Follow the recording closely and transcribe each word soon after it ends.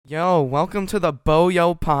Yo, welcome to the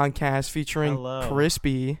Boyo Podcast featuring Hello.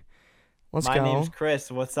 Crispy. Let's My go. name's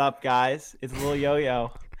Chris. What's up, guys? It's Lil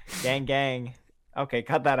Yo-Yo. Gang, gang. Okay,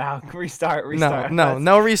 cut that out. Restart.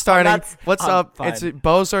 No restarting. What's I'm up? fine. It's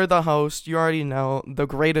Bozer the host. You already know, the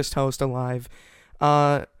greatest host alive.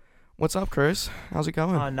 What's up, Chris? How's it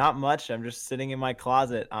going? Not much. I'm just sitting in my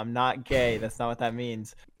closet. I'm not gay. That's not what that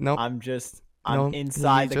means. Nope. I'm Nope.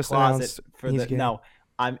 inside He the just closet announced for he's the gay. no.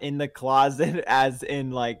 I'm in the closet as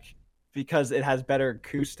in because it has better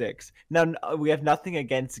acoustics. No, we have nothing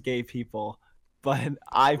against gay people, but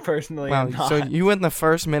I personally Wow, am not. so you in the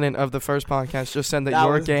first minute of the first podcast just said that That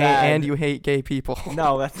you're was gay bad. and you hate gay people.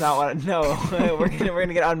 No, that's not what. No, we're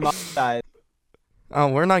gonna get unmonetized. Oh,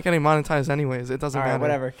 we're not getting monetized anyways. It doesn't All right, matter.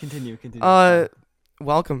 whatever. Continue.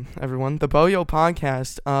 Welcome everyone. The Boyo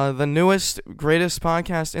Podcast, the newest, greatest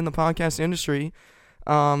podcast in the podcast industry.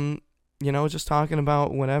 Just talking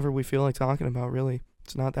about whatever we feel like talking about. Really,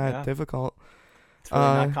 it's not that Yeah. difficult. It's really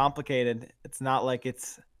not complicated. It's not like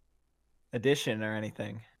it's addition or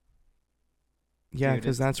anything. Yeah, Dude,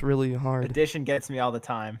 because it's- that's really hard. Addition gets me all the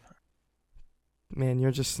time. Man,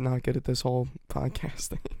 you're just not good at this whole podcast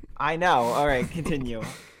thing. I know. All right, continue.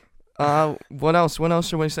 What else? What else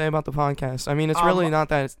should we say about the podcast? I mean, it's really not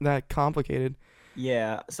that complicated.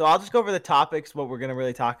 Yeah. So I'll just go over the topics. What we're gonna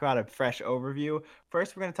really talk about, a fresh overview.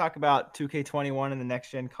 First, we're gonna talk about 2K21 and the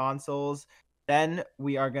next gen consoles. Then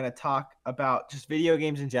we are gonna talk about just video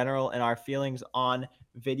games in general and our feelings on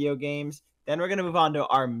video games. Then we're gonna move on to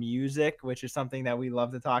our music, which is something that we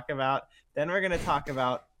love to talk about. Then we're gonna talk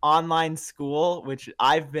about online school, which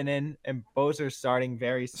I've been in, and Bozer's starting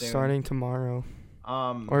very soon. Starting tomorrow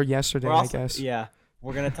or yesterday, we're also, I guess. Yeah,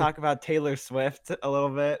 we're gonna talk about Taylor Swift a little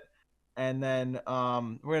bit, and then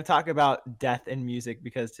we're gonna talk about death in music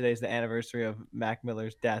because today's the anniversary of Mac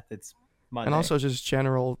Miller's death. It's Monday. And also just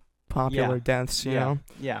general popular deaths, you know.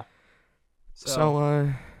 Yeah. So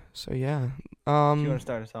yeah. Do you want to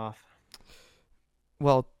start us off?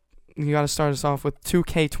 Well, you got to start us off with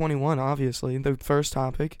 2K21, obviously, the first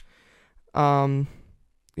topic. I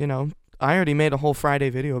already made a whole Friday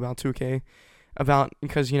video about 2K,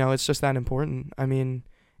 because it's just that important. I mean,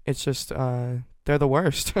 it's just they're the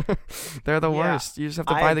worst. They're the worst. You just have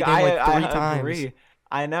to buy the game like three times. Agree.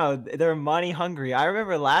 I know they're money hungry. I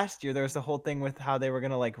remember last year there was the whole thing with how they were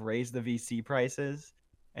gonna raise the VC prices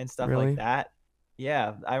and stuff like that.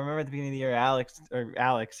 Yeah, I remember at the beginning of the year, Alex,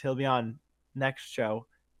 he'll be on next show.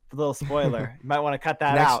 A little spoiler. You might want to cut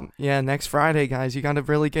that out. Yeah, next Friday, guys. You got to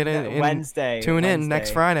really get in. Wednesday. Tune in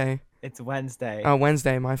next Friday. It's Wednesday. Oh,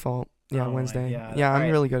 Wednesday. My fault. Yeah, Oh, Wednesday. yeah. Yeah, I'm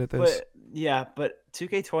Alright. really good at this. But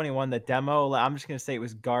 2K21, the demo, I'm just gonna say it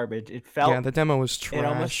was garbage. It felt. The demo was trash. It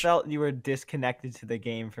almost felt you were disconnected to the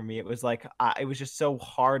game for me. It was it was just so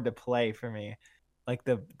hard to play for me. Like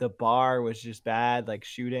the bar was just bad. Like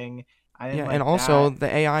shooting. I didn't like and also that.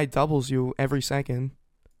 the AI doubles you every second.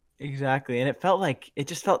 Exactly, and it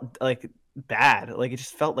just felt like bad. Like it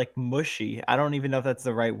just felt like mushy. I don't even know if that's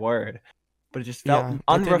the right word, but it just felt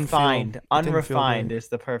unrefined. Unrefined is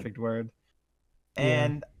the perfect word.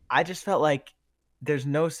 And I just felt like there's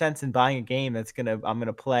no sense in buying a game I'm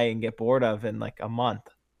gonna play and get bored of in like a month.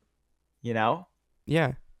 You know?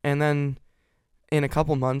 Yeah, and then in a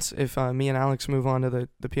couple months, if me and Alex move on to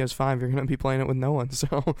the PS5, you're gonna be playing it with no one.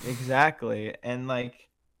 So Exactly, and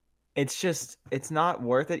it's not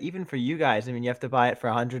worth it even for you guys. I mean, you have to buy it for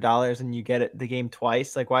 $100 and you get the game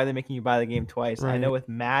twice. Like, why are they making you buy the game twice? Right. I know with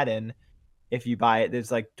Madden, if you buy it,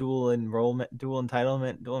 there's dual enrollment,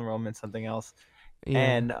 something else. yeah.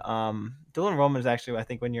 And dual enrollment is actually, I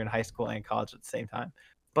think, when you're in high school and college at the same time.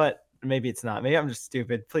 But maybe it's not. Maybe I'm just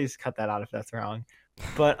stupid. Please cut that out if that's wrong.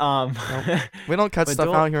 But Nope. We don't cut but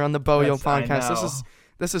stuff out here on the Boyo Podcast. I know.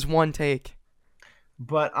 This is one take.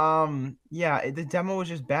 But the demo was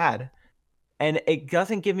just bad, and it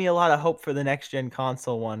doesn't give me a lot of hope for the next gen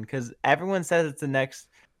console one because everyone says it's the next,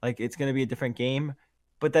 it's going to be a different game,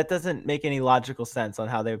 but that doesn't make any logical sense on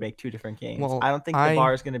how they would make two different games. Well, I don't think the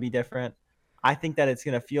bar is going to be different. I think that it's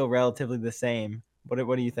going to feel relatively the same. What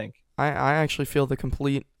do you think? I actually feel the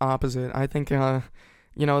complete opposite. I think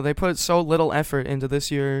they put so little effort into this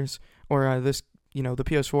year's or this. The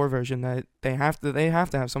PS4 version that they have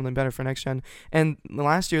to have something better for next gen. And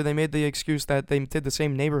last year they made the excuse that they did the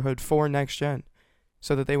same neighborhood for next gen,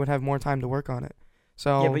 so that they would have more time to work on it.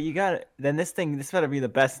 So yeah, but you got it. Then this better be the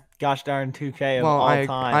best gosh darn 2K of all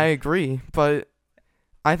time. I agree, but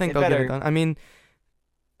I think they'll get it done. I mean,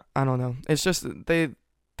 I don't know. It's just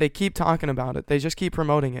they keep talking about it. They just keep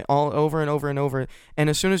promoting it all over and over and over. And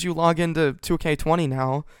as soon as you log into 2K20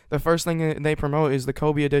 now, the first thing they promote is the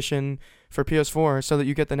Kobe edition for PS4 so that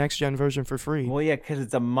you get the next gen version for free. Well, yeah, because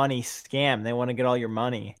it's a money scam. They want to get all your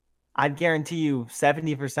money. I'd guarantee you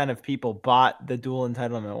 70% of people bought the dual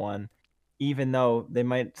entitlement one, even though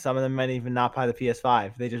some of them might even not buy the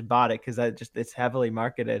PS5. They just bought it because it's heavily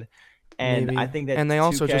marketed. And I Maybe. think that And they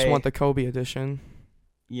also just 2K, want the Kobe edition.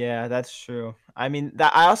 yeah, that's true. I mean,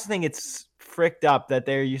 I also think it's fricked up that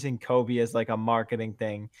they're using Kobe as like a marketing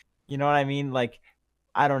thing. You know what I mean? Like,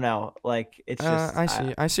 I don't know. Like, it's just, I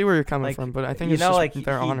see. I see where you're coming from, like, but I think it's just like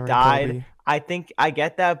they're he honoring died. Kobe. I think I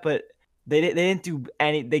get that, but they didn't do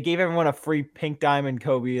any. They gave everyone a free pink diamond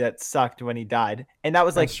Kobe that sucked when he died, and that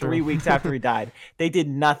was That's like true. 3 weeks after he died. They did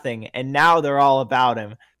nothing, and now they're all about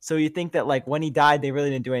him. So you think that like when he died, they really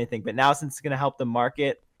didn't do anything, but now since it's gonna help the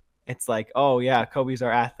market, it's like, oh yeah, Kobe's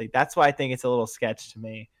our athlete. That's why I think it's a little sketch to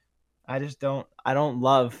me. I just don't. I don't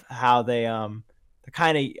love how they're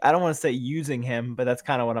kind of. I don't want to say using him, but that's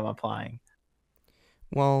kind of what I'm applying.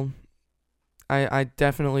 Well, I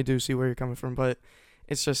definitely do see where you're coming from, but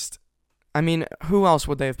it's just, I mean, who else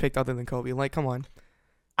would they have picked other than Kobe? Like, come on.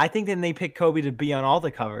 I think then they pick Kobe to be on all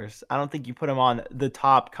the covers. I don't think you put him on the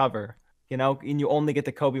top cover, and you only get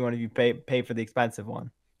the Kobe one if you pay for the expensive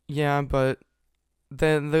one. Yeah, but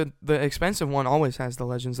the expensive one always has the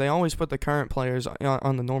legends. They always put the current players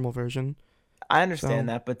on the normal version. I So understand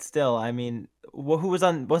that, but still, I mean, who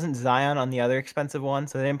wasn't Zion on the other expensive one?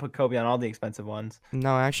 So they didn't put Kobe on all the expensive ones.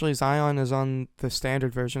 no, actually Zion is on the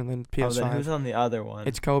standard version of the Oh, then who's PS5. on the other one?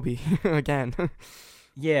 It's Kobe again.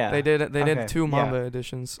 Yeah. They did Okay. two Yeah. Mamba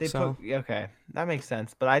editions. They So put okay, that makes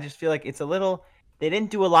sense. But I just feel like it's a little. They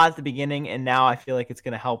didn't do a lot at the beginning, and now I feel like it's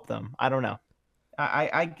gonna help them. I don't know.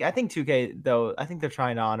 I think 2K though. I think they're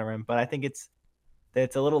trying to honor him, but I think it's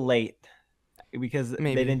a little late because they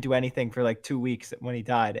maybe. didn't do anything for like 2 weeks when he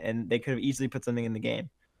died, and they could have easily put something in the game.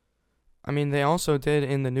 I mean, they also did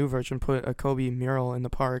in the new version put a Kobe mural in the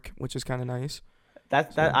park, which is kind of nice.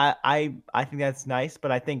 That So, I think that's nice,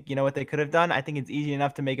 but I think you know what they could have done. I think it's easy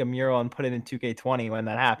enough to make a mural and put it in 2K20 when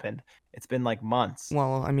that happened. It's been like months.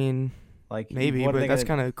 well, I mean, Like, maybe, what are but they that's gonna?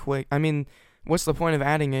 kind of quick. I mean, what's the point of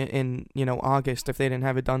adding it in, August if they didn't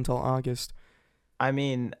have it done till August? I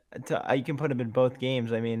mean, you can put him in both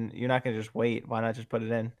games. I mean, you're not gonna just wait. Why not just put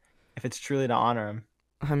it in? If it's truly to honor him,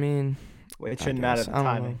 I mean, it I shouldn't matter guess. the I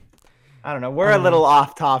don't know. timing. I don't know. We're I a don't know. little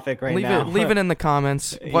off topic right Leave it now. leave it in the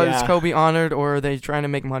comments. Was Yeah. Kobe honored or are they trying to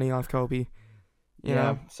make money off Kobe? You Yeah.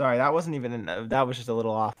 know? Sorry, that wasn't even. That was just a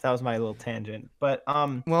little off. That was my little tangent. But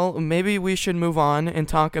Well, maybe we should move on and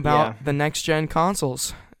talk yeah, about the next gen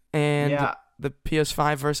consoles and yeah, the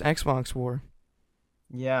PS5 versus Xbox war.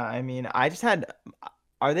 yeah. I mean, I just had.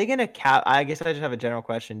 Are they gonna cap? I guess I just have a general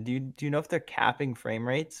question. Do you know if they're capping frame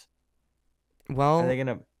rates? Are Well, they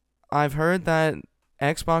gonna? I've heard that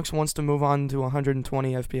Xbox wants to move on to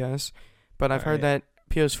 120 FPS, but All I've heard right. that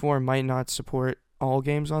PS4 might not support all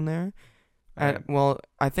games on there. All right. Well,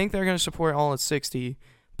 I think they're going to support all at 60,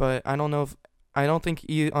 but I don't know if I don't think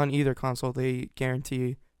on either console they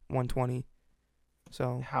guarantee 120.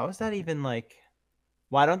 So, How is that even like?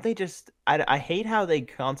 Why don't they just? I hate how they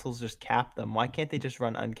consoles just cap them. Why can't they just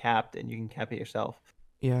run uncapped and you can cap it yourself?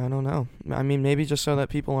 yeah, I don't know. I mean, maybe just so that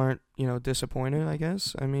people aren't, disappointed, I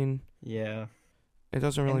guess. I mean, Yeah. it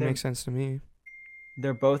doesn't And really make sense to me.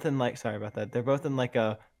 they're both in like sorry about that. They're both in like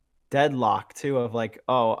a deadlock too of like,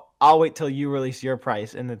 oh, I'll wait till you release your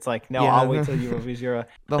price, and it's like, no, I'll wait Yeah, till you release your.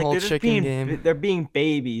 the Like whole they're just chicken game. they're being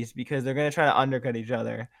babies because they're gonna try to undercut each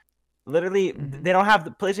other. Literally, Hmm. they don't have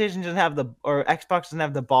the PlayStation doesn't have the or Xbox doesn't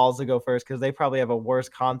have the balls to go first because they probably have a worse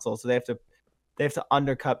console, so they have to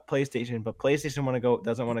undercut PlayStation, but PlayStation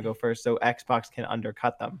doesn't want to go first, so Xbox can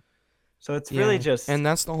undercut them. So it's really Yeah, just and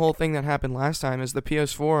that's the whole thing that happened last time is the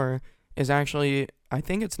PS4 is actually I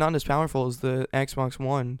think it's not as powerful as the Xbox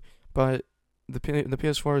One, but the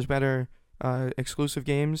PS4 is better exclusive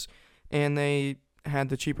games and they had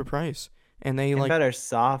the cheaper price. And they and like better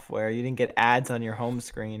software. You didn't get ads on your home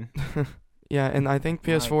screen. yeah, and I think Like,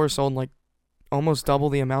 PS4 sold like almost double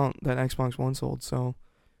the amount that Xbox One sold. So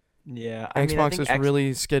yeah, I mean, I Xbox think is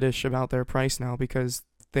really skittish about their price now because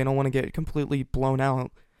they don't want to get completely blown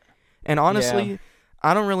out. And yeah, honestly,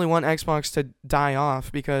 I don't really want Xbox to die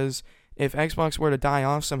off because if Xbox were to die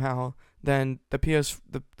off somehow, then the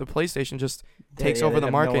PlayStation just takes yeah, over they'd the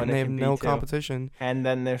have no market one and it they have can no beat too. competition. And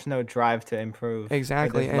then there's no drive to improve, or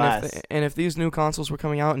Exactly. there's And if less. and if these new consoles were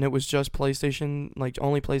coming out and it was just PlayStation, like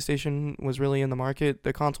only PlayStation was really in the market,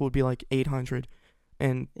 the console would be like 800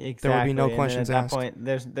 and there would be no Exactly, and then at questions that asked. point,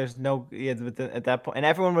 there's no yeah, at that point, and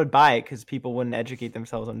everyone would buy it because people wouldn't educate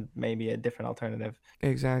themselves on maybe a different alternative.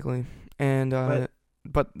 Exactly. And But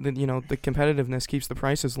but the competitiveness keeps the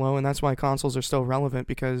prices low and that's why consoles are still relevant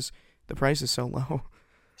because the price is so low.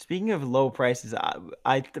 speaking of low prices,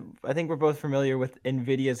 I think we're both familiar with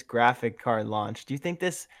Nvidia's graphic card launch. Do you think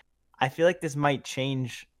this? I feel like this might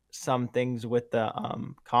change some things with the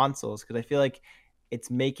consoles, because I feel like it's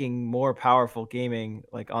making more powerful gaming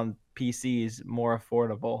like on PCs more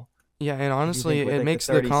affordable. Yeah, and If you honestly, think with it like the makes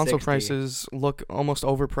the console 3060, prices look almost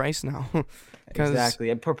overpriced now. Because, exactly,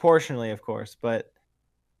 and proportionally, of course, but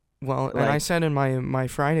well, and I like, said in my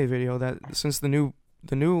Friday video that since the new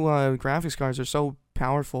graphics cards are so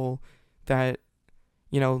powerful that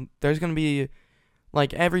there's gonna be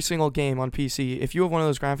like every single game on PC. If you have one of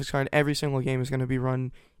those graphics cards, every single game is gonna be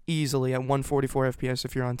run easily at 144 FPS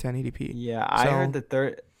if you're on 1080p. yeah, So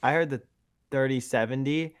I heard the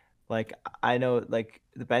 3070. Like, I know like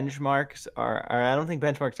the benchmarks are I don't think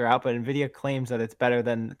benchmarks are out, but Nvidia claims that it's better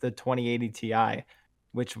than the 2080 Ti,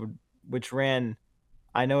 which would which ran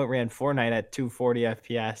I know it ran Fortnite at 240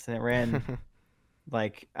 FPS, and it ran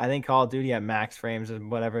like I think Call of Duty at max frames and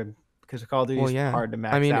whatever, because Call of Duty well, is yeah. hard to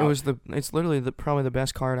I max mean, out. it's literally probably the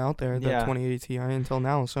best card out there, the Yeah, 2080 Ti until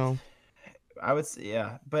now. So I would say,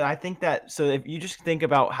 yeah, but I think that, so if you just think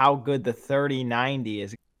about how good the 3090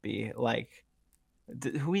 is going to be, like,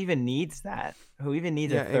 who even needs that? Who even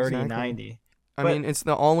needs a yeah, exactly. 3090? I mean, But it's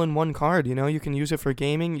the all-in-one card. You can use it for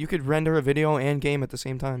gaming. You could render a video and game at the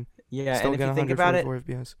same time. yeah, and Still if get you think about it,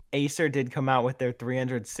 144 FPS. Acer did come out with their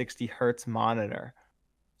 360 hertz monitor.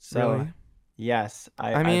 So Really? yes,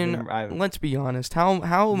 I I've mean, been I let's be honest. How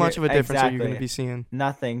you're much of a difference are you going to exactly be seeing?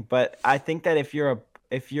 nothing. But I think that if you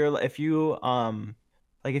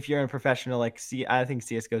like if you're in professional, like, I think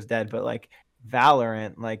CS:GO's dead, but like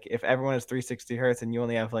Valorant, like if everyone is 360 hertz and you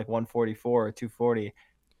only have like 144 or 240,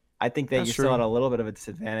 I think that That's you're still at true. a little bit of a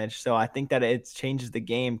disadvantage. So I think that it changes the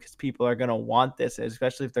game, because people are gonna want this,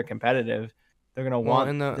 especially if they're competitive. They're gonna Well, want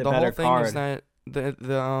and the the the whole better thing is card.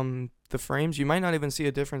 that the frames, you might not even see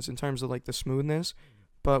a difference in terms of like the smoothness,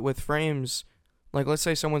 but with frames, like let's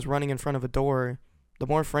say someone's running in front of a door, the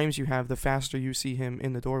more frames you have, the faster you see him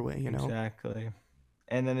in the doorway. Exactly.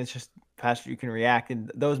 And then it's just faster you can react,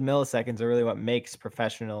 and those milliseconds are really what makes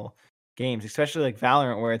professional games, especially like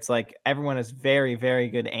Valorant, where it's like everyone has very, very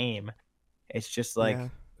good aim. It's just Yeah.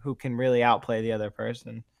 like who can really outplay the other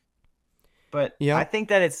person. But I Yep. think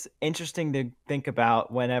that it's interesting to think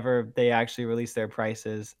about whenever they actually release their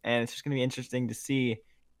prices, and it's just going to be interesting to see,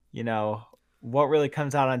 you know, what really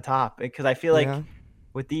comes out on top, because I feel like Yeah.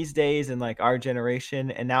 with these days and like our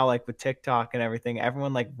generation, and now like with TikTok and everything,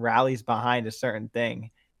 everyone like rallies behind a certain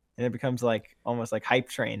thing, and it becomes like almost like hype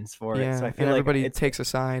trains for it. So I Yeah, and feel like everybody takes a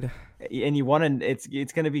side. and you want to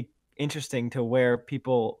it's going to be interesting to where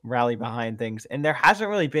people rally behind things, and there hasn't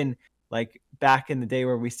really been like back in the day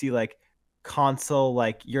where we see like console,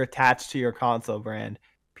 like you're attached to your console brand.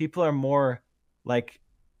 People are more like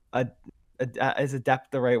a, is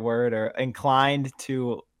adept the right word, or inclined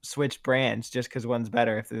to switch brands just because one's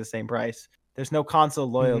better if they're the same price. There's no console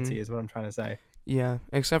Mhm. loyalty is what I'm trying to say. Yeah,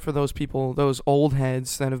 except for those people, those old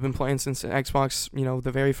heads that have been playing since Xbox,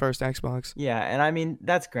 the very first Xbox. Yeah, and I mean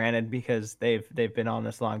that's granted because they've been on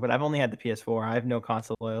this long, but I've only had the PS4. I have no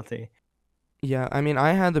console loyalty. Yeah, I mean,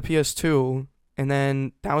 I had the PS2, and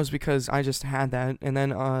then that was because I just had that, and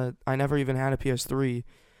then I never even had a PS3.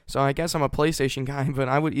 So I guess I'm a PlayStation guy, but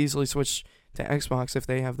I would easily switch to Xbox if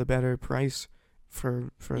they have the better price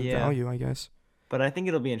for Yeah, value, I guess. but I think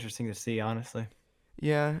it'll be interesting to see, honestly.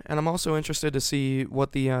 Yeah, and I'm also interested to see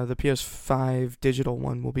what the PS5 digital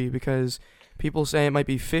one will be, because people say it might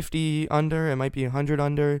be 50 under, it might be 100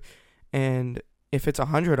 under, and if it's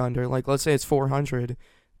 100 under, like let's say it's 400,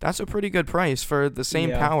 that's a pretty good price for the same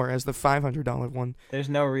Yeah, power as the $500 one. there's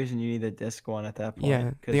no reason you need the disc one at that point,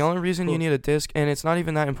 Yeah, the because only reason you who? need a disc, and it's not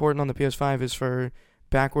even that important on the PS5, is for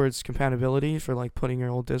backwards compatibility for like putting your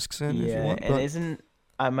old discs in if you Yeah, want. and But isn't,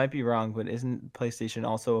 I might be wrong, but isn't PlayStation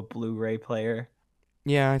also a Blu-ray player?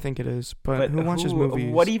 yeah, I think it is. But But who watches what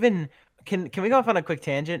movies? even, can we go off on a quick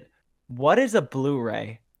tangent? What is a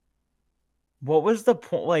Blu-ray? What was the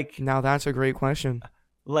point? Now that's a great question.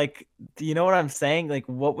 Do you know what I'm saying? Like,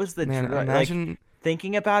 what was the Man, like, imagine.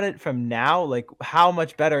 thinking about it from now? Like, how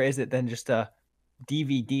much better is it than just a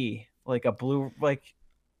DVD? Like a blue, like,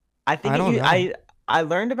 I think I it. don't know. I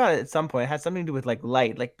learned about it at some point. It had something to do with like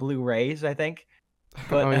light, like Blu-rays, I think.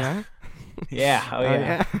 Oh But yeah. yeah, oh Oh yeah.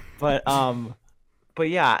 yeah. But but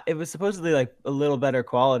yeah, it was supposedly like a little better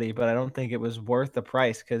quality, but I don't think it was worth the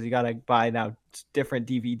price, because you gotta buy now different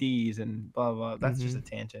DVDs and blah blah. That's just a Mhm.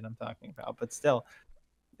 tangent I'm talking about, but still,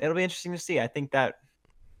 it'll be interesting to see. I think that,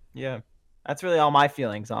 yeah, that's really all my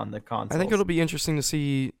feelings on the I think consoles. it'll be interesting to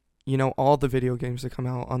see, all the video games that come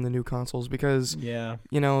out on the new consoles, because, Yeah,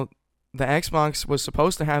 you know, the Xbox was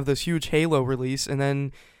supposed to have this huge Halo release, and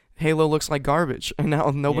then Halo looks like garbage, and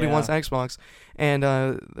now nobody yeah, wants Xbox. And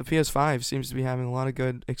the PS5 seems to be having a lot of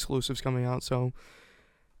good exclusives coming out, so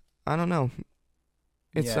I don't know.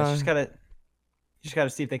 It's Yeah, it's you just gotta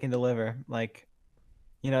see if they can deliver. Like,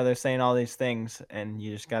 they're saying all these things, and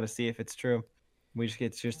you just gotta see if it's true. We just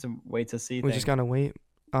get just to wait to see we just thing. gotta wait.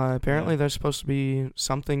 Yeah, Apparently there's supposed to be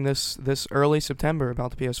something this early September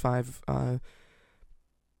about the PS5. I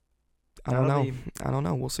don't that'll know. be I don't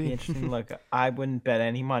know. We'll be see. interesting. Look, I wouldn't bet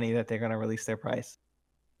any money that they're gonna release their price.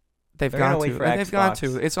 They've They're gonna got wait to. for They've got to.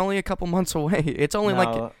 Xbox. It's only a couple months away. It's only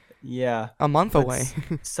like No, yeah, a month but away.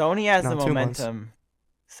 Sony has the No, 2 months. momentum.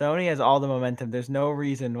 Sony has all the momentum. There's no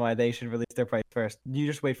reason why they should release their price first. You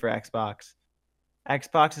just wait for Xbox.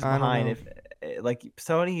 Xbox is I don't behind. know. If like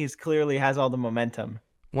Sony is clearly has all the momentum.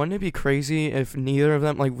 Wouldn't it be crazy if neither of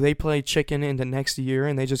them, like, they play chicken into next year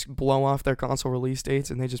and they just blow off their console release dates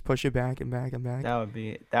and they just push it back and back and back?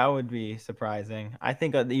 That would be surprising. I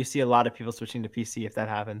think you see a lot of people switching to PC if that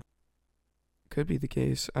happens. Could be the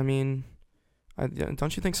case. I mean,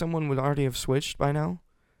 don't you think someone would already have switched by now?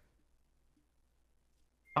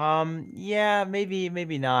 Yeah,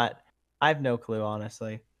 maybe not. I have no clue,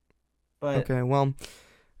 honestly. But Okay, well,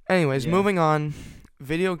 anyways, yeah, moving on.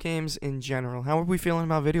 Video games in general. How are we feeling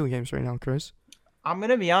about video games right now, Chris? I'm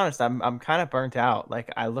gonna be honest. I'm kind of burnt out. Like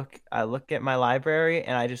I look at my library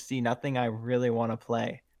and I just see nothing I really want to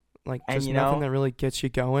play. Like, And just nothing that really gets you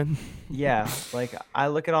going? yeah, like I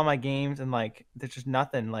look at all my games and like there's just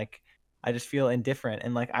nothing. Like I just feel indifferent.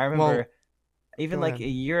 And like I Well, remember even go like ahead. a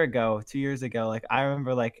year ago, 2 years ago, like I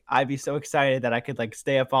remember like I'd be so excited that I could like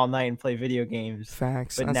stay up all night and play video games.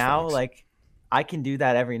 Facts. But That's now facts. like I can do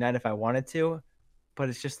that every night if I wanted to, but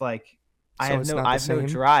it's just like I So have it's no not I the have no same?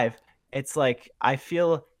 drive. It's like I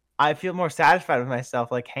feel more satisfied with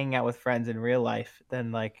myself like hanging out with friends in real life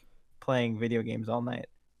than like playing video games all night.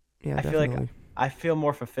 Yeah, I feel like definitely. I feel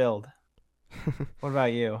more fulfilled. What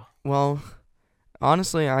about you? Well,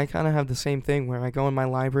 honestly, I kind of have the same thing where I go in my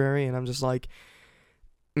library and I'm just like,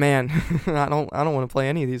 man, I don't want to play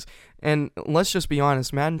any of these. And let's just be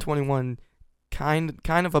honest, Madden 21 kind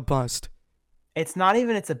of a bust. It's not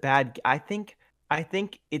even it's a bad I think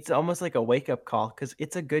it's almost like a wake-up call cuz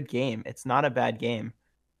it's a good game. It's not a bad game.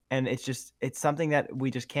 And it's something that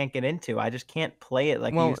we just can't get into. I just can't play it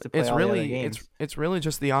like I Well, used to play it's all the other really it's games. it's really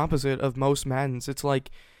just the opposite of most Maddens. It's like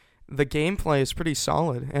the gameplay is pretty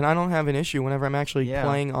solid, and I don't have an issue whenever I'm actually Yeah.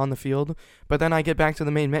 playing on the field. But then I get back to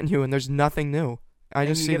the main menu and there's nothing new. I And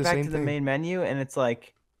just you see get the back same to the thing. main menu and it's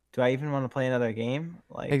like, do I even want to play another game?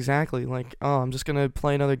 Exactly. Like, oh, I'm just gonna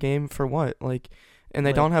play another game for what? Like, and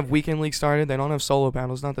they don't Like have weekend league started. They don't have solo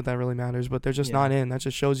battles. Not that that really matters, but they're just yeah. not in. That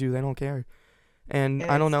just shows you they don't care. And And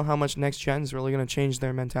I don't it's know how much next gen's really gonna change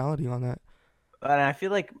their mentality on that. and I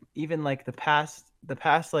feel like even like the past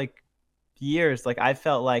like years, like I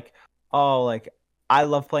felt like, oh, like I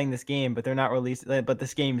love playing this game, but they're not releasing. But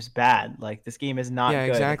this game's bad. Like this game is not Yeah, good.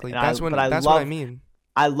 exactly. And I That's but when I that's what I love mean.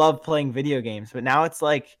 I love playing video games. But now it's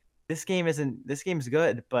like this game's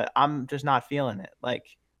good, but I'm just not feeling it. Like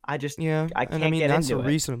Yeah, I and I can't mean get that's into it.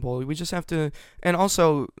 reasonable. We just have to, and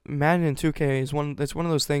also Madden and 2K is one. It's one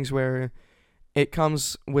of those things where it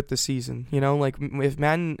comes with the season. You know, like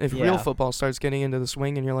if real Yeah, football starts getting into the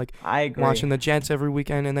swing, and you're like I agree. watching the Jets every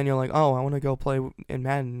weekend, and then you're like, oh, I want to go play in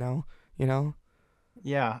Madden now. You know?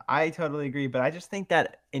 Yeah, I totally agree. But I just think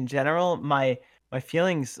that in general, my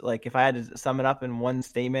feelings, like if I had to sum it up in one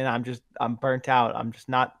statement, I'm burnt out. I'm just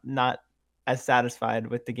not as satisfied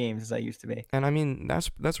with the games as I used to be. And I mean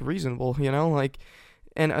that's reasonable. You know, like,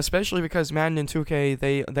 and especially because Madden and 2K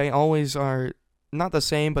they always are not the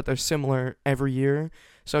same, but they're similar every year.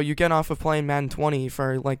 So you get off of playing Madden 20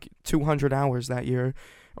 for like 200 hours that year,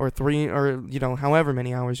 or three, or however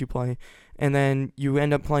many hours you play, and then you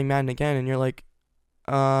end up playing Madden again, and you're like,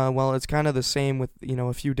 well, it's kind of the same with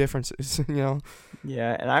a few differences.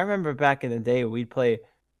 Yeah, and I remember back in the day we'd play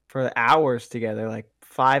for hours together, like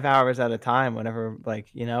 5 hours at a time. Whenever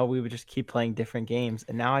we would just keep playing different games.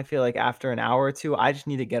 And now I feel like after an hour or two, I just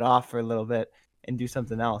need to get off for a little bit and do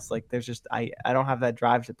something else. Like there's just I don't have that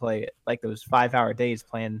drive to play it like those 5 hour days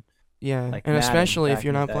playing Yeah, like and Madden especially if back you're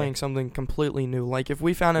in the not day. playing something completely new. Like if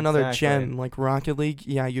we found another Exactly. gem like Rocket League,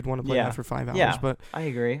 yeah, you'd want to play that Yeah. for 5 hours. Yeah. But I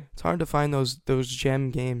agree. it's hard to find those gem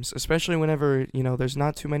games, especially whenever there's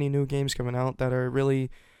not too many new games coming out that are really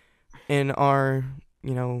in our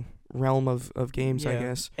realm of games, I Yeah.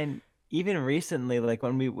 guess. And even recently, like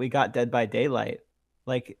when we got Dead by Daylight,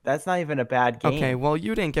 like that's not even a bad Okay, game. well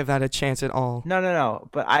you didn't give that a chance at all. No, no, no.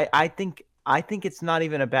 But I think it's not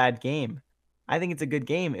even a bad game. I think it's a good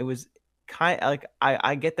game. It was like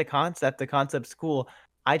I get the concept. The concept's cool.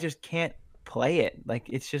 I just can't play it. Like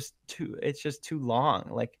it's just too long.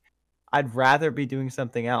 Like I'd rather be doing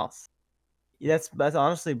something else. That's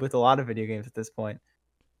honestly with a lot of video games at this point.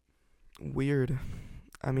 Weird.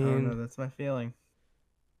 I I don't know. mean, That's my feeling.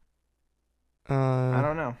 I uh,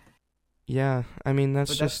 don't know. yeah. I mean,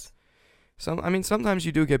 that's But just that's I mean, sometimes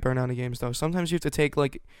you do get burnt out of games though. Sometimes you have to take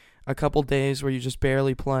like a couple days where you just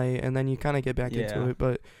barely play, and then you kind of get back into yeah. it.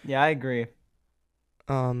 But Yeah, I agree.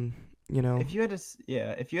 um, you know, If you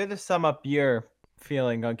had to sum up your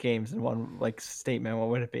feeling on games in one like statement, what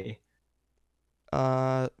would it be?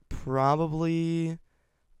 probably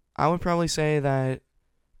I would probably say that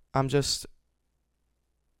I'm just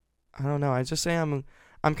I don't know. I just say I'm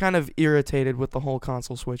kind of irritated with the whole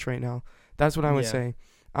console switch right now. That's what I would Yeah. say.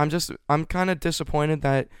 I'm kind of disappointed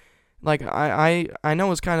that like I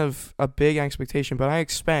know it's kind of a big expectation, but I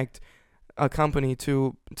expect a company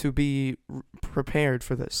to be prepared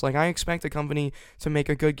for this. Like I expect a company to make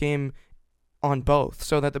a good game on both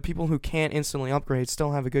so that the people who can't instantly upgrade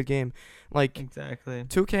still have a good game. Like Exactly.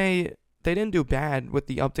 2K they didn't do bad with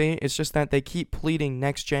the update. It's just that they keep pleading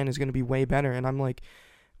next gen is going to be way better and I'm like,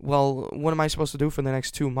 well, what am I supposed to do for the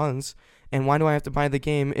next 2 months? And why do I have to buy the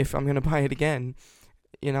game if I'm going to buy it again?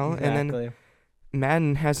 You know? And then Exactly.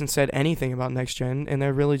 Madden hasn't said anything about next gen and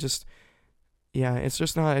they're really just yeah,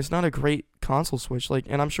 it's not a great console switch. Like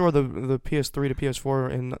and I'm sure the PS3 to PS4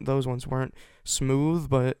 and those ones weren't smooth,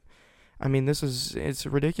 but I mean, it's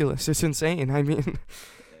ridiculous. It's insane. I mean,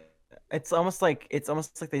 It's almost like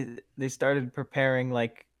they started preparing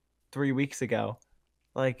like 3 weeks ago.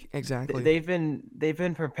 Like exactly. they've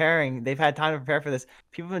been preparing. They've had time to prepare for this.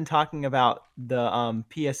 People have been talking about the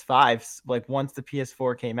PS5s like once the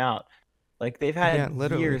PS4 came out. Like they've Yeah, had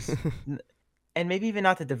literally. years, and maybe even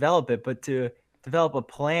not to develop it, but to develop a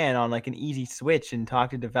plan on like an easy switch and talk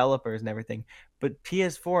to developers and everything. But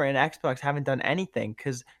PS4 and Xbox haven't done anything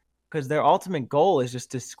because their ultimate goal is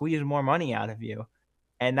just to squeeze more money out of you,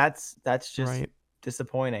 and that's just Right.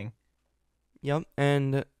 disappointing. Yep.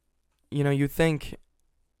 And you think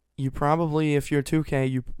you probably if you're 2K,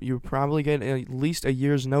 you probably get at least a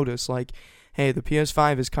year's notice like, "Hey, the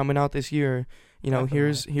PS5 is coming out this year.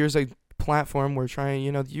 Definitely. Here's a platform we're trying,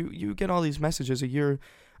 you get all these messages a year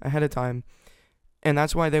ahead of time. And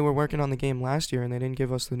that's why they were working on the game last year and they didn't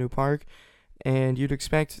give us the new park. And you'd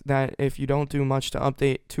expect that if you don't do much to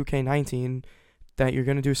update 2K19, that you're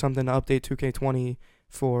going to do something to update 2K20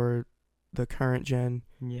 for the current gen.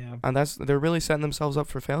 Yeah. And they're really setting themselves up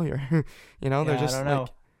for failure. They're Yeah, I just don't like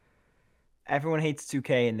know. Everyone hates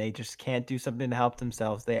 2K and they just can't do something to help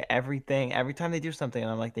themselves. Every time they do something,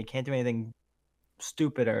 I'm like they can't do anything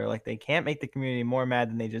stupider. Like they can't make the community more mad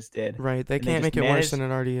than they just did. right. They And they can't just make it worse managed than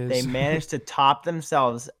it already they is. managed to top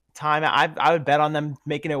themselves time. I would bet on them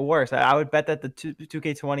making it worse. I would bet that the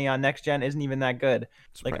 2K20 on next gen isn't even that good.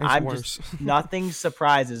 Like It's I'm just worse. nothing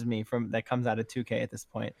surprises me from that comes out of 2K at this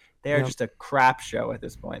point. They are Yep. just a crap show at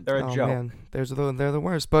this point. They're a Oh joke. man, they're the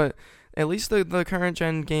worst. But at least the current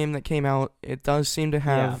gen game that came out, it does seem to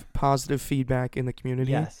have Yeah. positive feedback in the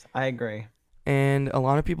community. Yes, I agree. And a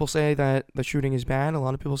lot of people say that the shooting is bad. A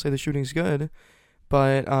lot of people say the shooting's good.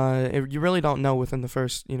 But you really don't know within the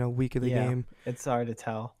first week of the Yeah, game. it's hard to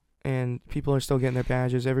tell. And people are still getting their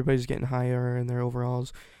badges. Everybody's getting higher in their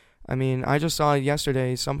overalls. I mean, I just saw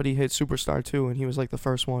yesterday somebody hit Superstar 2 and he was like the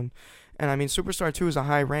first one. And I mean, Superstar 2 is a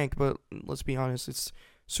high rank, but let's be honest, it's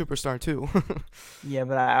Superstar 2. Yeah,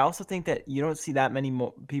 but I also think that you don't see that many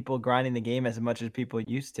people grinding the game as much as people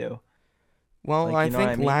used to. Well, Like, I you know what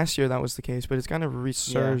I think mean? last year that was the case, but it's kind of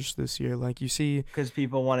Yeah, resurged this year. Like you see, because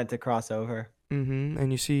people wanted to cross over.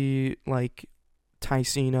 and you see like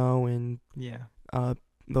Ticino and Yeah. uh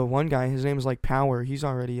the one guy, his name is like Power. He's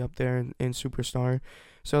already up there in Superstar.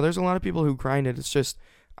 So there's a lot of people who grind it. It's just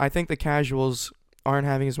I think the casuals aren't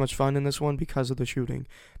having as much fun in this one because of the shooting.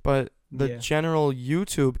 But the Yeah. general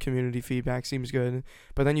YouTube community feedback seems good.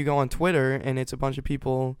 But then you go on Twitter and it's a bunch of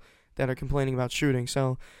people that are complaining about shooting.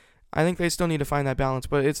 So I think they still need to find that balance.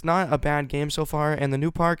 But it's not a bad game so far, and the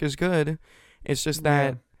new park is good. It's just Yeah.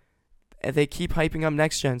 that they keep hyping up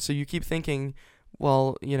next gen. So you keep thinking,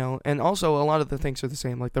 well, and also a lot of the things are the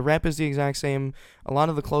same. Like the rep is the exact same. A lot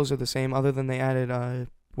of the clothes are the same, other than they added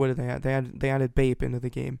what did they add? They added Bape into the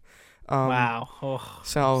game. Wow. Oh,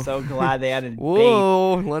 So I'm so glad they added bait.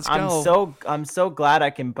 whoa, let's go. I'm so glad I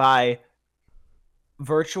can buy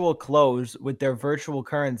virtual clothes with their virtual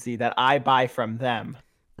currency that I buy from them.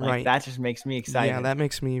 Like Right. that just makes me Yeah, excited. that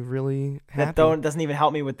makes me really That happy. doesn't even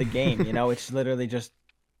help me with the game, It's literally just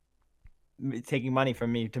taking money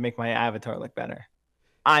from me to make my avatar look better.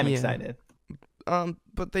 I'm Yeah. excited.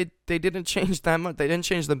 But they didn't change that much. They didn't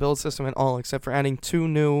change the build system at all, except for adding 2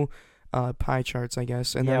 new pie charts, I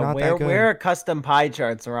guess, and Yeah, they're not where that good. where are custom pie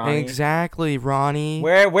charts, Ronnie? Exactly, Ronnie.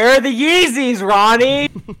 Where are the Yeezys, Ronnie?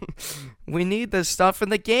 We need this stuff in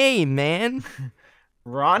the game, man.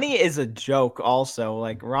 Ronnie is a joke also.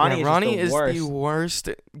 Like Yeah, Ronnie is just the Ronnie is the worst. worst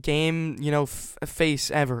game, face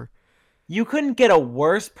ever. You couldn't get a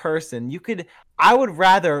worse person. I would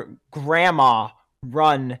rather grandma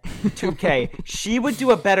run 2K. She would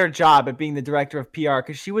do a better job at being the director of PR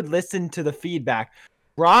because she would listen to the feedback.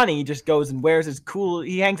 Ronnie just goes and wears his cool.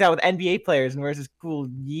 He hangs out with NBA players and wears his cool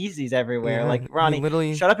Yeezys everywhere. Yeah, Like he Ronnie,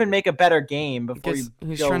 literally shut up and make a better game before you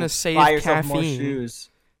he's trying to go save buy yourself more caffeine. shoes.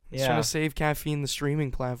 He's trying to Yeah, save caffeine, the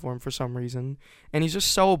streaming platform, for some reason, and he's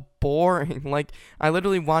just so boring. Like, I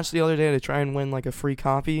literally watched the other day to try and win like a free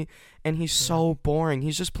copy, and he's so boring.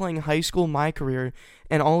 He's just playing High School My Career,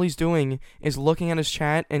 and all he's doing is looking at his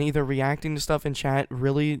chat and either reacting to stuff in chat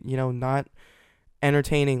really, not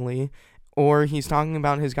entertainingly, or he's talking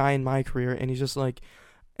about his guy in My Career, and he's just like,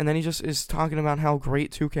 and then he just is talking about how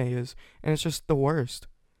great 2K is, and it's just the worst.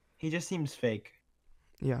 he just seems fake.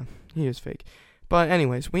 Yeah, he is fake. But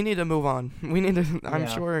anyways, we need to move on. I'm Yeah.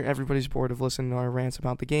 sure everybody's bored of listening to our rants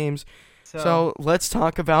about the games. So, So let's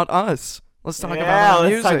talk about us. Let's talk yeah, about our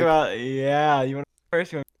let's music. talk about You want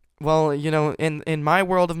first? Well, in my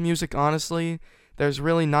world of music, honestly, there's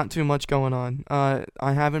really not too much going on. I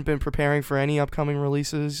haven't been preparing for any upcoming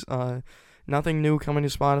releases. Nothing new coming to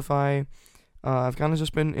Spotify. I've kind of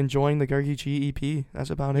just been enjoying the Gurgi G EP. That's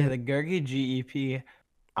about Yeah, it. the Gurgi GEP.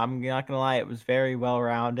 I'm not gonna lie, it was very well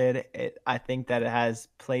rounded. I think that it has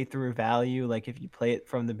playthrough value. Like if you play it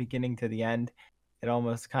from the beginning to the end, it's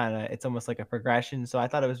almost like a progression. So I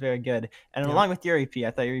thought it was very good. And Yeah. along with your EP,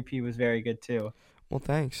 I thought your EP was very good too. Well,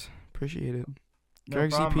 thanks. Appreciate it. No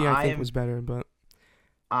Gurgi's problem. EP I think was better, but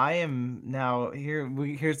I am now here.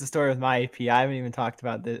 Here's the story with my EP. I haven't even talked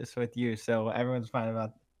about this with you, so everyone's fine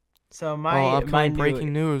about. So my upcoming new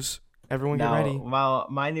breaking news. Everyone get ready. well,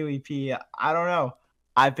 my new EP, I don't know.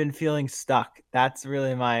 I've been feeling stuck. That's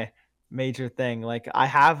really my major thing. Like I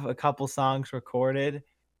have a couple songs recorded,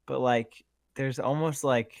 but like there's almost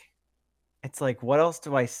like it's like what else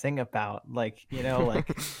do I sing about? Like, like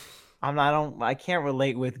I can't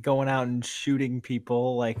relate with going out and shooting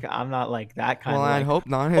people. Like I'm not like that kind Well, of I like, hope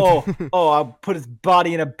not. I'll put his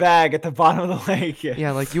body in a bag at the bottom of the lake.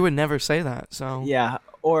 Yeah, like you would never say that. So Yeah,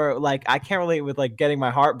 or like I can't relate with like getting my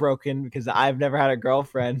heart broken because I've never had a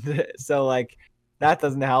girlfriend. So like that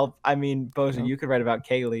doesn't help. I mean, Bozo, Nope. you could write about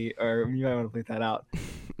Kaylee, or you might want to bleep that out.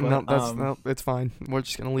 no, But no, it's fine. We're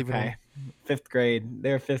just gonna leave it in. okay, fifth grade.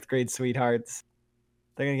 They're fifth grade sweethearts.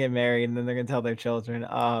 They're gonna get married and then they're gonna tell their children.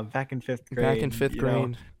 Back in fifth grade. Back in fifth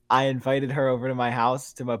grade. I invited her over to my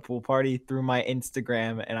house to my pool party through my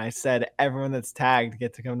Instagram, and I said everyone that's tagged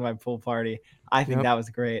get to come to my pool party. I think Yep. that was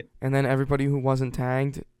great. And then everybody who wasn't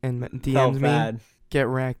tagged and Felt DM'd me, bad. get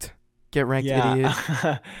wrecked. Get wrecked, idiot.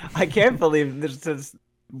 I can't believe this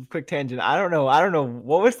quick tangent. I don't know.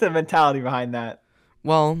 What was the mentality behind that?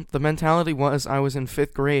 Well, the mentality was I was in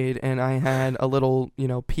fifth grade and I had a little,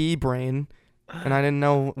 pea brain, and I didn't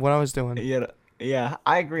know what I was doing. Yeah,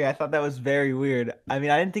 I agree. I thought that was very weird. I mean,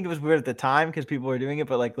 I didn't think it was weird at the time because people were doing it,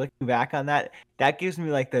 but like looking back on that, that gives me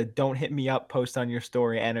like the "don't hit me up" post on your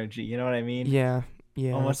story energy. You know what I mean? Yeah,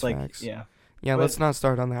 Almost that's like facts. yeah, Yeah, but- let's not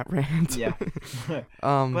start on that rant. yeah.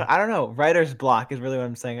 Um, But I don't know. Writer's block is really what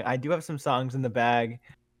I'm saying. I do have some songs in the bag.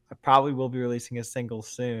 I probably will be releasing a single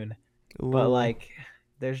soon. But ooh. like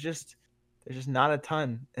there's just not a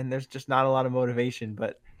ton and there's just not a lot of motivation,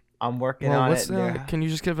 but I'm working Well, on what's it. can you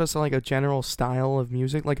just give us like a general style of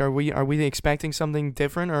music? Like, are we expecting something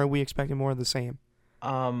different, or are we expecting more of the same?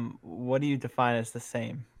 What do you define as the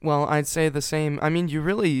same? Well, I'd say the same. I mean, you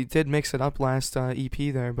really did mix it up last EP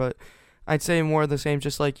there, but I'd say more of the same,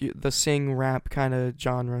 just like the sing rap kind of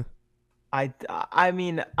genre. I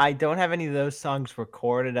mean, I don't have any of those songs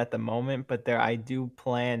recorded at the moment, but I do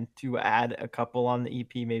plan to add a couple on the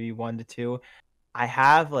EP, maybe 1 to 2. I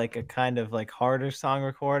have like a kind of like harder song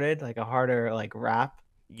recorded, like a harder like rap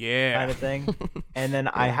kind of thing. And then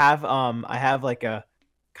I have like a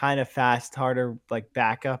kind of fast, harder like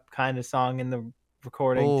backup kind of song in the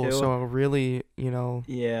recording Oh, too. so really,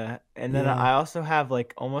 Yeah. And then Yeah. I also have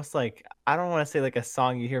like almost like I don't want to say like a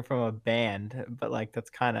song you hear from a band, but like that's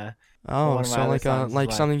kind of oh, one of my so other like songs is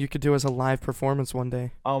like something you could do as a live performance one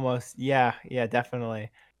day. almost yeah, definitely.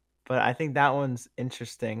 But I think that one's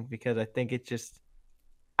interesting because I think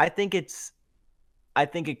it's I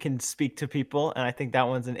think it can speak to people, and I think that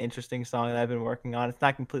one's an interesting song that I've been working on. It's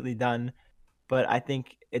not completely done, but I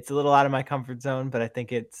think it's a little out of my comfort zone, but I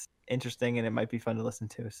think it's interesting and it might be fun to listen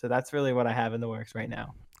to. So that's really what I have in the works right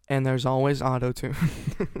now. And there's always auto tune.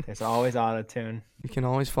 There's always auto tune. You can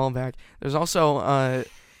always fall back. There's also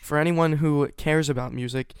for anyone who cares about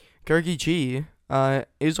music, Gurgi G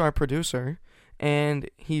is our producer, and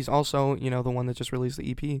he's also the one that just released the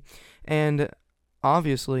EP. And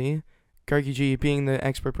obviously, Gurky G, being the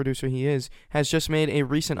expert producer he is, has just made a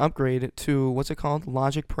recent upgrade to what's it called?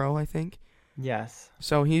 Logic Pro, I think. Yes.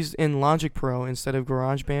 So he's in Logic Pro instead of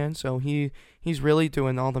GarageBand. So he's really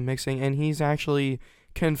doing all the mixing, and he's actually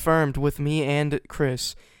confirmed with me and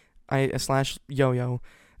Chris, I slash Yo-Yo,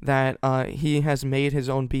 that he has made his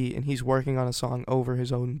own beat and he's working on a song over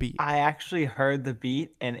his own beat. I actually heard the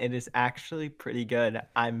beat, and it is actually pretty good.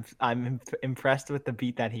 I'm impressed with the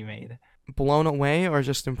beat that he made. Blown away or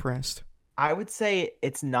just impressed? I would say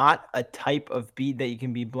it's not a type of beat that you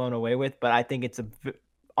can be blown away with, but I think it's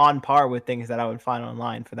on par with things that I would find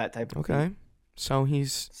online for that type of beat. Okay. So I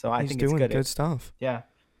he's think it's doing good. good stuff. Yeah.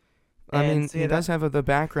 I And mean, so he yeah, does have the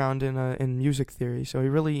background in music theory, so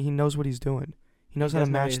he knows what he's doing. He knows how to does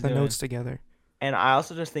know what match he's the doing. notes together. And I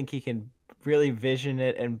also just think he can really vision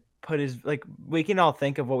it and put his, like, we can all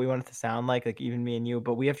think of what we want it to sound like even me and you,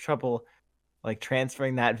 but we have trouble like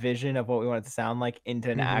transferring that vision of what we want it to sound like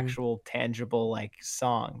into an Mhm. actual tangible like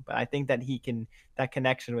song. But I think that that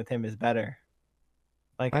connection with him is better.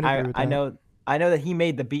 Like I'd agree with I that. know that he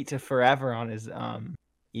made the beat to Forever on his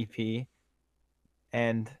EP,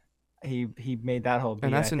 and he made that whole And beat.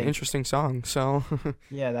 I that's an think, interesting song. So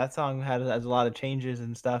yeah, that song has a lot of changes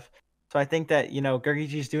and stuff. So I think that, Gurgy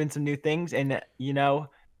G's doing some new things, and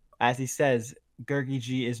as he says, Gurgy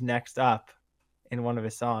G is next up in one of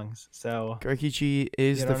his songs. So Gurky G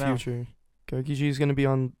is you the don't know. future. Gurky G is gonna be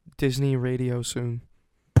on Disney Radio soon.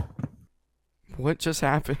 What just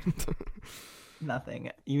happened?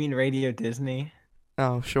 Nothing. You mean Radio Disney?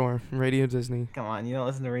 Oh, sure, Radio Disney. Come on, you don't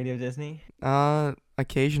listen to Radio Disney?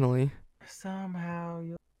 Occasionally. Somehow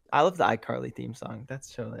you. I love the iCarly theme song.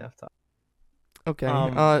 That's totally off topic.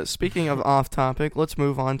 Okay. Speaking of off topic, let's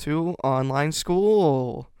move on to online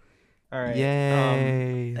school. All right.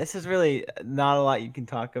 Yay. This is really not a lot you can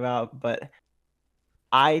talk about, but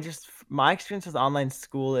my experience with online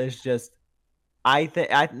school is just I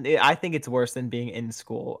think it's worse than being in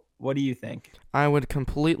school. What do you think? I would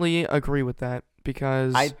completely agree with that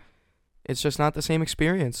because I it's just not the same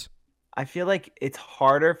experience. I feel like it's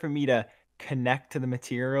harder for me to connect to the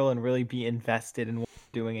material and really be invested in what I'm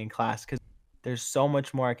doing in class, because there's so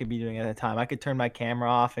much more I could be doing at a time. I could turn my camera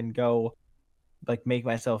off and go like make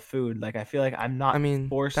myself food. Like I feel like I'm I not mean,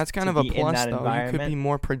 forced that's kind to of a be in plus that though. You could be environment.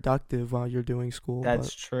 more productive while you're doing school, That's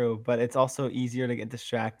but true, but it's also easier to get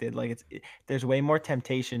distracted. Like there's way more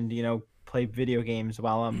temptation to, play video games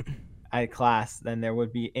while I'm at class than there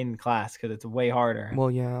would be in class, because it's way harder. well,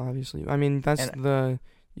 yeah, obviously. I mean, that's And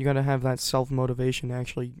you got to have that self-motivation to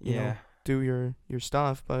actually, yeah, do your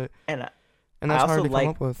stuff, but and and I that's also hard to come like.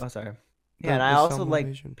 up with. Oh, sorry. Yeah, and The I the also like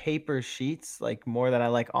self-motivation. paper sheets like more than I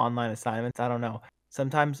like online assignments. I don't know.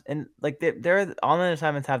 Sometimes, and like there are online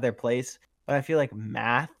assignments have their place, but I feel like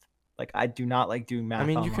math, like I do not like doing I math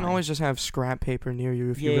mean, you can online. always just have scrap paper near you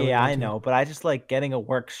if you Yeah, really yeah, want I to. know, but I just like getting a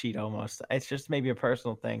worksheet almost. It's just maybe a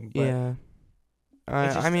personal thing, but Yeah.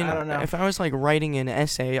 it's I just mean, I don't know. if I was like writing an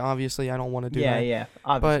essay, obviously I don't want to do Yeah, that. yeah,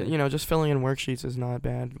 But obviously. just filling in worksheets is not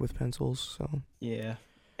bad with pencils. So, Yeah.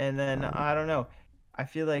 And then um, I don't know. I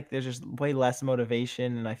feel like there's just way less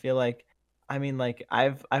motivation, and I feel like, I mean, like I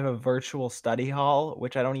have a virtual study hall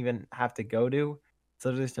which I don't even have to go to. It's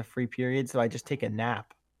literally just a free period, so I just take a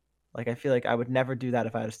nap. Like I feel like I would never do that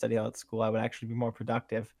if I had a study hall at school. I would actually be more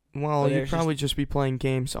productive. well, But you'd there's just, probably just be playing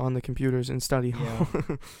games on the computers in study yeah, hall.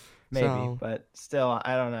 maybe, So, but still,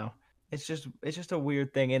 I don't know. It's just a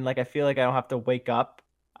weird thing, and like I feel like I don't have to wake up.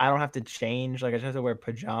 I don't have to change. Like I just have to wear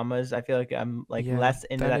pajamas. I feel like I'm like yeah, less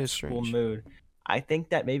into that that is school strange. mood. I think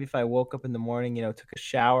that maybe if I woke up in the morning, took a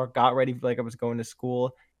shower, got ready like I was going to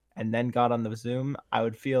school, and then got on the Zoom, I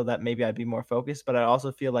would feel that maybe I'd be more focused. But I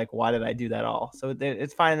also feel like, why did I do that all? So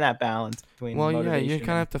it's finding that balance between Well, yeah, you motivation kind of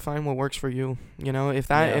and have to find what works for you. If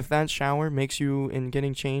that yeah, if that shower makes you in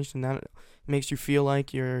getting changed and that makes you feel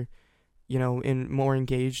like you're, in more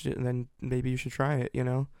engaged, then maybe you should try it.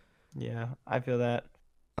 yeah, I feel that.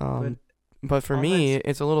 But Um, but for online, me,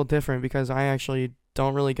 it's a little different because I actually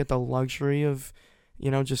don't really get the luxury of,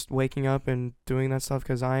 just waking up and doing that stuff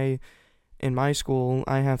because in my school,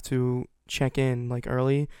 I have to check in like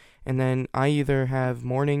early, and then I either have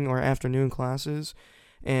morning or afternoon classes,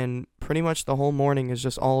 and pretty much the whole morning is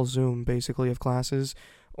just all Zoom basically of classes,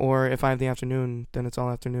 or if I have the afternoon, then it's all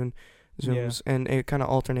afternoon yeah, Zooms, and it kind of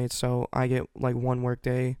alternates. So I get like one work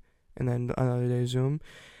day, and then another day Zoom,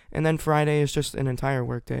 and then Friday is just an entire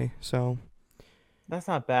work day. So that's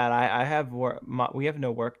not bad. I have work. We have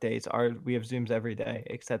no work days. We have Zooms every day,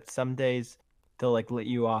 except some days they'll like let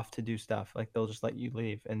you off to do stuff. Like they'll just let you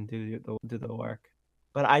leave and do the work.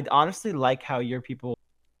 But I honestly like how your people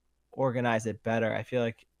organize it better. I feel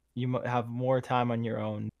like you have more time on your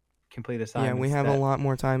own. complete assignments. Yeah, we have a lot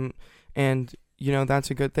more time, and that's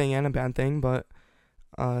a good thing and a bad thing, but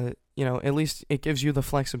at least it gives you the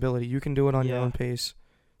flexibility. You can do it on your own pace.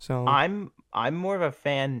 So I'm more of a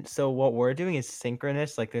fan. So what we're doing is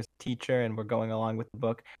synchronous. Like there's a teacher and we're going along with the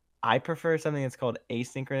book. I prefer something that's called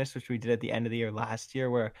asynchronous, which we did at the end of the year last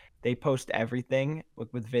year, where they post everything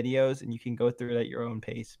with videos and you can go through it at your own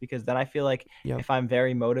pace. Because then I feel like if I'm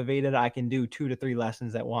very motivated, I can do 2 to 3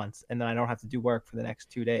 lessons at once, and then I don't have to do work for the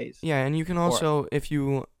next 2 days. Yeah, and you can also, if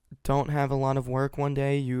you don't have a lot of work one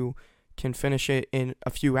day, you can finish it in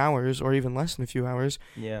a few hours or even less than a few hours.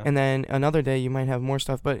 Yeah. And then another day you might have more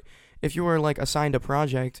stuff. But if you were like assigned a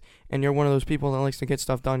project and you're one of those people that likes to get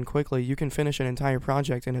stuff done quickly, you can finish an entire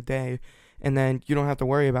project in a day, and then you don't have to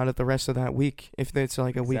worry about it the rest of that week if it's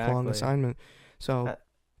like a week-long assignment. So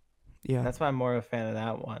yeah. That's why I'm more of a fan of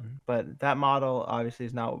that one. But that model obviously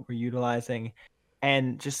is not what we're utilizing.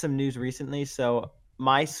 And just some news recently. So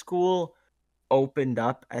my school opened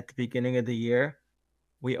up at the beginning of the year.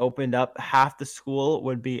 We opened up, half the school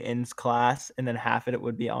would be in class and then half of it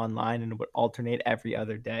would be online, and it would alternate every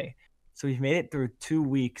other day. So we've made it through 2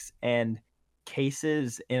 weeks, and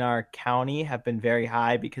cases in our county have been very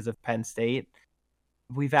high because of Penn State.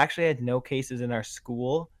 We've actually had no cases in our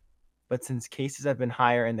school, but since cases have been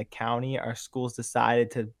higher in the county, our schools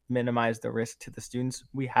decided to minimize the risk to the students.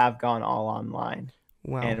 We have gone all online.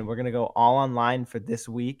 Wow. And we're going to go all online for this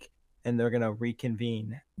week, and they're going to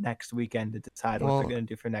reconvene next weekend to decide what they're going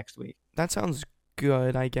to do for next week. That sounds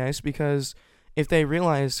good, I guess, because if they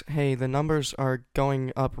realize, hey, the numbers are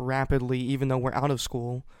going up rapidly even though we're out of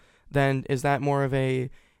school, then is that more of a,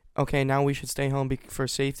 okay, now we should stay home for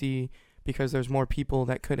safety because there's more people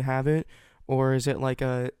that could have it? Or is it like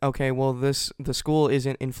okay, well, the school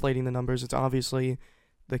isn't inflating the numbers. It's obviously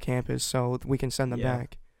the campus, so we can send them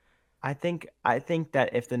back. I think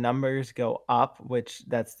that if the numbers go up, which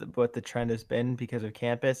that's what the trend has been because of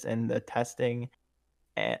campus and the testing,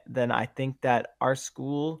 then I think that our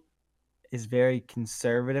school is very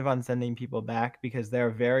conservative on sending people back because they're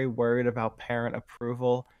very worried about parent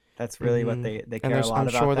approval. That's really what they care a lot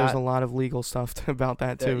about. I'm sure there's a lot of legal stuff about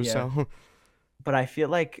that too. So, but I feel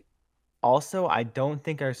like also I don't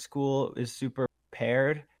think our school is super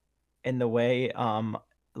prepared in the way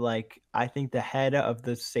like I think the head of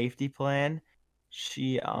the safety plan,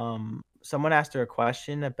 someone asked her a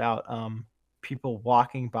question about people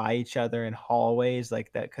walking by each other in hallways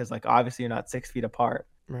like that, because like obviously you're not 6 feet apart,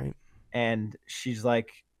 right? And she's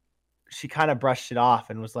like, she kind of brushed it off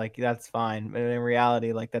and was like, that's fine, but in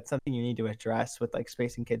reality, like that's something you need to address with like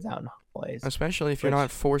spacing kids out in hallways, especially if you're not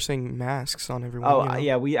forcing masks on everyone.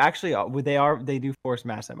 Yeah, we actually they do force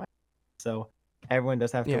masks at my, so everyone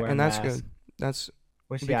does have to wear and masks. That's good. That's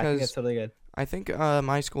which I think that's totally good. I think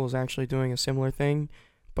my school is actually doing a similar thing,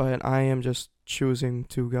 but I am just choosing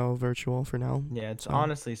to go virtual for now. Yeah, it's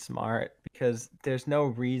honestly smart because there's no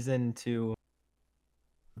reason to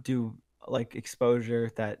do like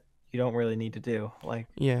exposure that you don't really need to do. Like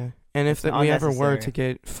and if we ever were to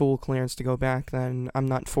get full clearance to go back, then I'm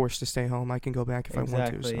not forced to stay home. I can go back if I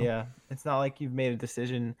want to. So. Yeah. It's not like you've made a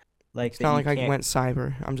decision. Like it's not like I went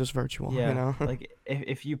cyber. I'm just virtual. Yeah. Like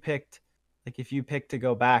if you picked. Like if you pick to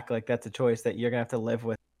go back, like that's a choice that you're gonna have to live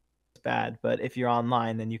with. It's bad, but if you're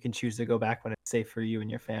online, then you can choose to go back when it's safe for you and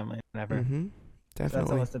your family, whatever. Mm-hmm. Definitely, so that's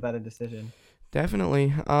almost a better decision.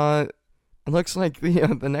 Definitely. It looks like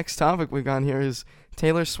the next topic we got here is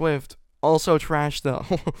Taylor Swift. Also trash though.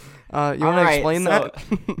 You want to explain that?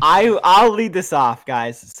 I'll lead this off,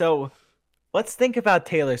 guys. So let's think about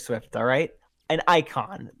Taylor Swift. All right, an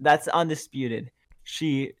icon that's undisputed.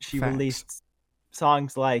 She released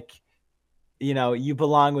songs like, You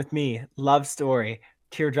Belong With Me, Love Story,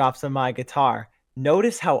 Teardrops on My Guitar.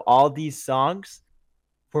 Notice how all these songs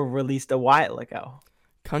were released a while ago.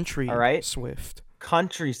 Country Swift.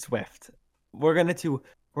 Country Swift. We're gonna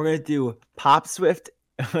do Pop Swift.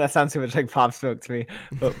 That sounds too much like Pop Smoke to me.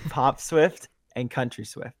 But Pop Swift and Country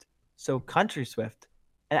Swift. So Country Swift,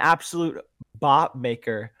 an absolute bop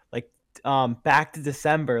maker, like Back to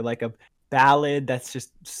December, like a ballad that's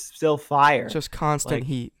just still fire. Just constant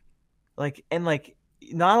heat. Like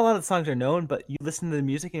not a lot of the songs are known, but you listen to the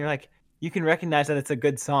music and you're like, you can recognize that it's a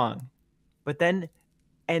good song. But then,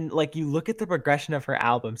 and like you look at the progression of her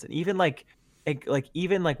albums, and even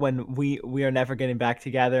even when we are never getting back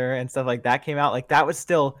together and stuff like that came out, like that was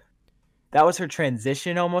her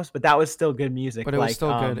transition almost, but that was still good music. But it was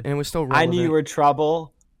still good, and it was still relevant. I Knew You Were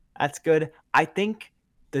Trouble. That's good. I think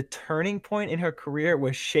the turning point in her career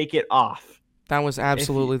was Shake It Off. That was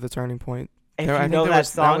absolutely the turning point. I think that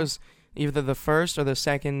song, that was either the first or the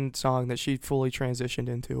second song that she fully transitioned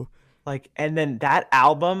into. Like, and then that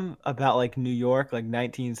album about like New York, like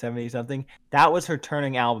 1970 something, that was her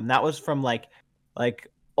turning album. That was from like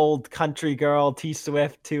old country girl T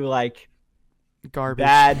Swift to like Garbage.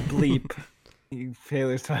 bad bleep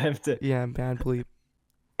Taylor Swift. Yeah, bad bleep.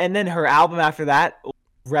 And then her album after that,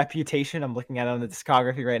 Reputation, I'm looking at it on the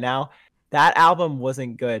discography right now. That album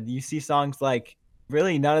wasn't good. You see songs like,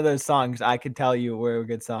 really none of those songs I could tell you were a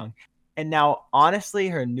good song. And now, honestly,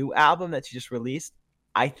 her new album that she just released,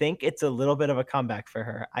 I think it's a little bit of a comeback for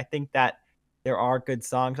her. I think that there are good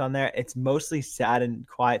songs on there. It's mostly sad and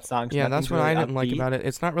quiet songs. Yeah, that's Nothing's what really I didn't like upbeat. about it.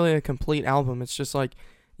 It's not really a complete album. It's just like,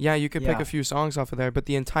 yeah, you could pick Yeah. a few songs off of there, but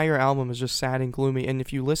the entire album is just sad and gloomy. And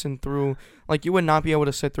if you listen through, like, you would not be able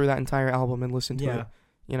to sit through that entire album and listen to Yeah. it,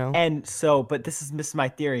 you know? And so, but this is my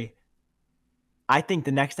theory. I think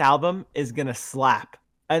the next album is gonna slap.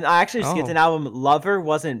 And I actually skipped Oh. an album. Lover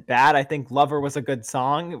wasn't bad. I think Lover was a good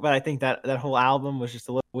song, but I think that whole album was just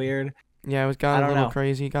a little weird. Yeah, it I got a don't little know.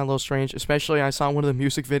 crazy, got a little strange. Especially I saw one of the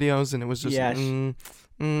music videos and it was just, Yeah,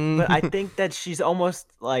 but I think that she's almost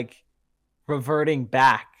like reverting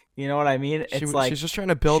back. You know what I mean? It's like she's just trying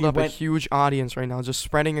to build she up a went. huge audience right now, just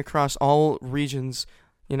spreading across all regions,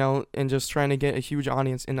 you know, and just trying to get a huge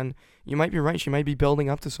audience. And then you might be right, she might be building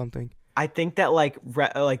up to something. I think that like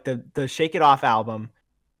like the Shake It Off album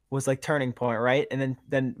was like turning point, right? And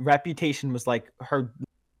then Reputation was like her.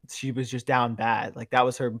 She was just down bad. Like that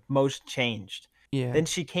was her most changed. Yeah. Then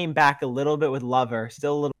she came back a little bit with Lover,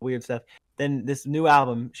 still a little weird stuff. Then this new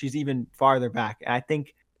album, she's even farther back. And I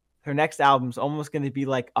think her next album's almost going to be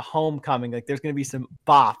like a homecoming. Like there's going to be some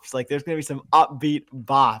bops. Like there's going to be some upbeat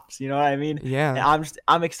bops. You know what I mean? And Yeah.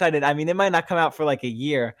 I'm excited. I mean, it might not come out for like a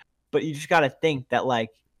year, but you just got to think that like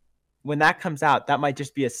when that comes out, that might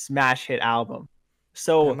just be a smash hit album. That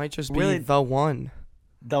So might just be really the one.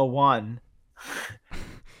 the one,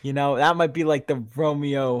 you know, that might be like the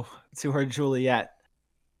Romeo to her Juliet.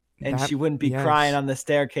 And That she wouldn't be crying yes. on the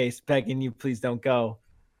staircase begging you please don't go,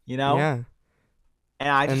 you know. Yeah. And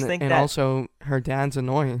I just And think and that also her dad's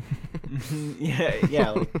annoying.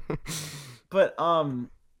 yeah like, but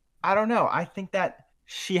I don't know, I think that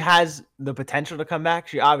she has the potential to come back.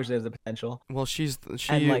 She obviously has the potential. Well, And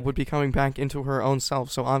she like, would be coming back into her own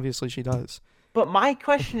self, so obviously she does. but my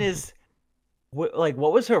question is, what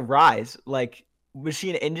was her rise? Like, was she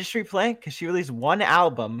an industry plant? Because she released one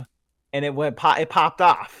album and it popped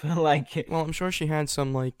off. Like, Well, I'm sure she had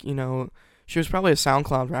some, like, you know, she was probably a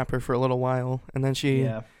SoundCloud rapper for a little while, and then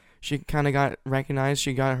yeah. she kind of got recognized.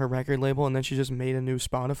 She got her record label, and then she just made a new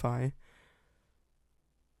Spotify.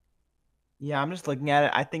 Yeah, I'm just looking at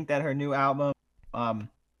it. I think that her new album,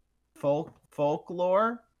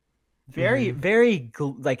 Folklore, very, Mhm. very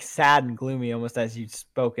like sad and gloomy, almost as you've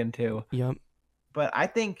spoken to. Yep. But I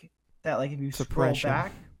think that like if you scroll Depression.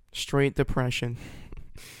 back, Straight depression.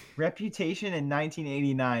 Reputation in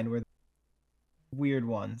 1989 were the weird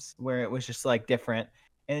ones where it was just like different.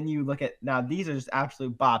 And you look at now, these are just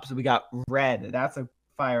absolute bops. We got Red, that's a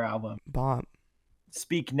fire album. Bob.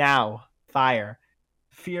 Speak Now, fire.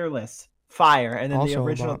 Fearless, fire. And then the Also a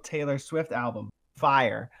original bop. Taylor Swift album,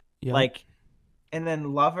 fire. Yep. Like, and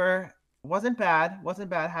then Lover wasn't bad,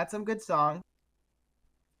 had some good songs,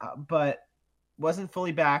 but wasn't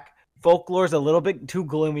fully back. Folklore's a little bit too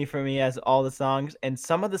gloomy for me as all the songs, and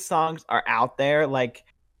some of the songs are out there. Like,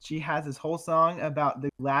 she has this whole song about the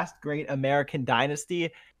last great American dynasty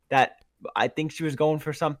that I think she was going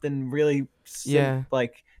for something really Yeah.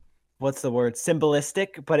 like, what's the word,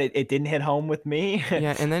 symbolistic, but it didn't hit home with me.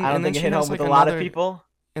 Yeah, and then I don't and then think it she hit has home with like a lot of another people.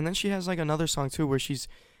 and then she has like another song too where she's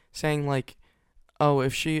saying like, "Oh,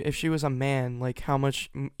 if she was a man, like how much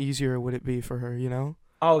easier would it be for her, you know?"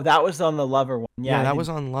 Oh, that was on the Lover one. Yeah, That was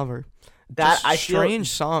on Lover. that Just I feel strange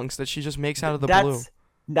songs that she just makes out of the blue.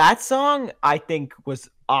 that song I think was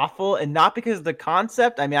awful, and not because of the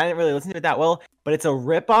concept. I mean, I didn't really listen to it that well, but it's a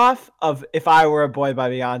ripoff of "If I Were a Boy"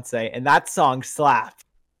 by Beyonce, and that song slapped.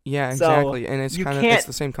 Yeah, So exactly. And it's you kind of can't. it's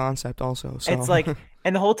the same concept also. So It's like,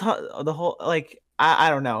 and the whole time, like, I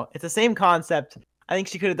don't know. It's the same concept. I think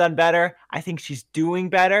she could have done better. I think she's doing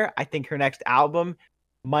better. I think her next album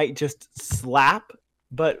might just slap,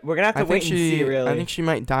 but we're gonna have to wait and see. Really, I think she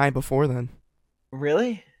might die before then.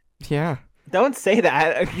 really. Yeah. Don't say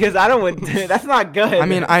that because I don't want. That's not good. I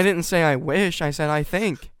mean, I didn't say I wish. I said I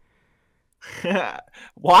think.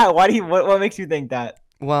 Why? Why do you? What makes you think that?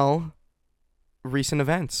 Well, recent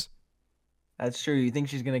events. That's true. You think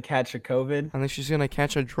she's gonna catch a COVID? I think she's gonna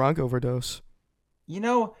catch a drug overdose. You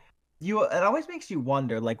know, it always makes you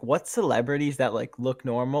wonder, like, what celebrities that like look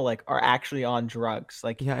normal, like, are actually on drugs.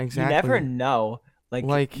 Like, Yeah, you never exactly. know.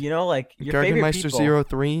 Like, you know, like your favorite Garganmeister people.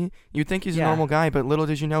 03. You'd think he's a Yeah. normal guy, but little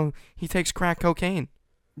did you know he takes crack cocaine.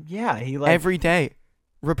 Yeah, he like every day,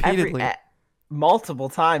 every repeatedly, multiple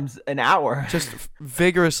times an hour. just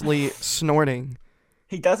vigorously snorting.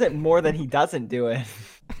 He does it more than he doesn't do it.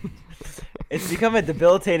 It's become a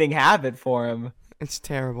debilitating habit for him. It's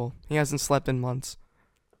terrible. He hasn't slept in months.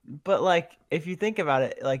 But like, if you think about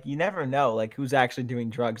it, like you never know, like who's actually doing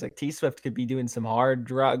drugs. Like T Swift could be doing some hard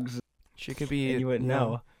drugs, She could and be, you wouldn't yeah.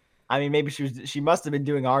 know. I mean, maybe she must have been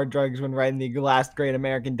doing hard drugs when writing the last Great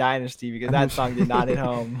American Dynasty because that song did not hit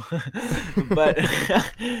home. But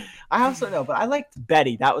I also know. But I liked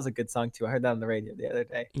Betty. That was a good song too. I heard that on the radio the other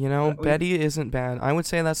day. Betty isn't bad. I would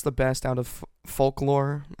say that's the best out of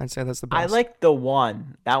folklore. I'd say that's the I best. liked The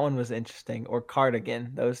One. That one was interesting. Or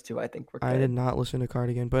Cardigan. Those two I think were good. I did not listen to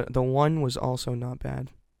Cardigan, but the one was also not bad.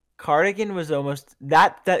 Cardigan was almost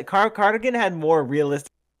Cardigan had more realistic.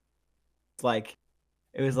 Like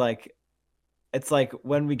it was like it's like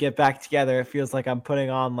when we get back together, it feels like I'm putting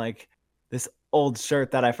on like this old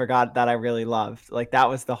shirt that I forgot that I really loved. Like that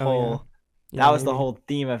was the whole Yeah, that was the maybe. whole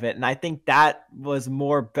theme of it, and I think that was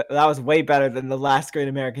that was way better than the last Great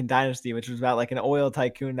American Dynasty, which was about like an oil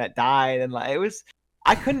tycoon that died, and like it was.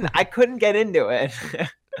 I couldn't get into it.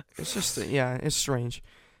 It's just it's strange.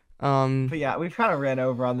 But yeah, we've kind of ran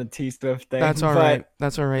over on the T Swift thing. That's all but right.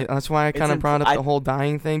 That's all right. That's why I kind of brought up I- the whole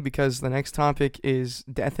dying thing, because the next topic is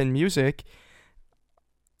death in music.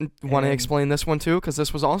 Want to And- explain this one too? Because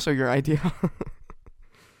this was also your idea.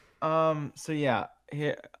 So yeah,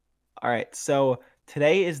 here. All right. So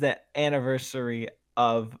today is the anniversary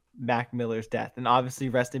of Mac Miller's death, and obviously,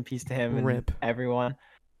 rest in peace to him and Rip. everyone.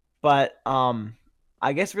 But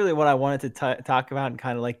I guess really what I wanted to talk about and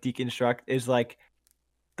kind of like deconstruct is like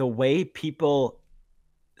the way people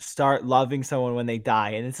start loving someone when they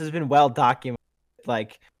die, and this has been well documented,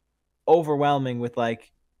 like overwhelming with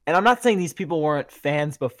like, and I'm not saying these people weren't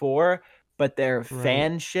fans before, but their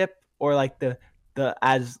fanship or like the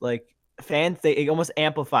as like fans, it almost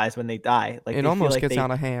amplifies when they die. Like It they almost feel like gets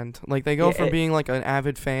out of hand. Like they go Yeah, from being like an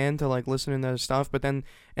avid fan to like listening to their stuff, but then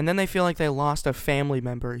they feel like they lost a family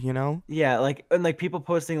member, you know? yeah, like and like people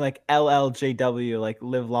posting like LLJW, like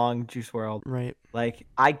live long Juice World. Right. Like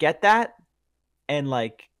I get that, and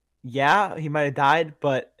like yeah, he might have died,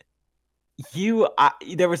 but you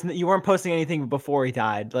weren't posting anything before he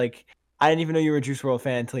died. Like I didn't even know you were a Juice World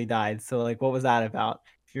fan until he died. So like, what was that about?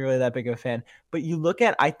 If you're really that big of a fan, but you look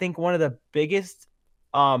at, I think one of the biggest,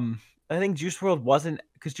 I think Juice World wasn't,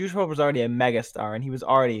 because Juice World was already a megastar and he was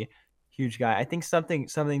already a huge guy. I think something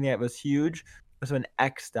that was huge was when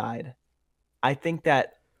X died. I think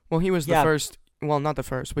that Well, he was the Yeah. first. Well, not the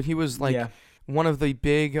first, but he was like yeah, one of the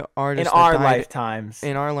big in artists our that died lifetimes.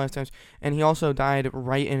 in our lifetimes, and he also died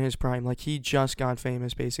right in his prime. Like he just got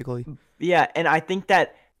famous, basically. Yeah, and I think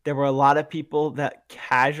that there were a lot of people that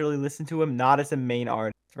casually listened to him, not as a main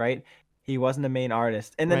artist, right? He wasn't a main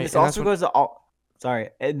artist. And then Right, this and that's also what- goes to sorry.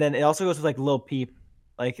 And then it also goes with like Lil Peep.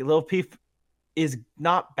 Like Lil Peep is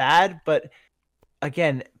not bad, but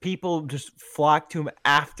again, people just flocked to him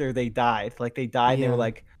after they died. Like they died and they Yeah. were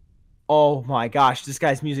like, "Oh my gosh, this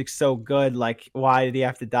guy's music's so good. Like why did he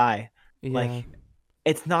have to die?" Yeah. Like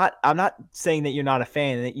it's not, I'm not saying that you're not a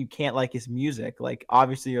fan and that you can't like his music. Like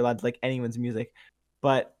obviously you're allowed to like anyone's music,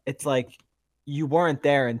 but it's like you weren't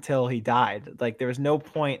there until he died. Like there was no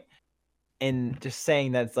point in just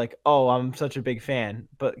saying that it's like, oh, I'm such a big fan,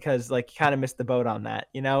 but because like you kind of missed the boat on that,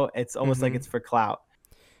 you know? It's almost like Mhm. it's for clout.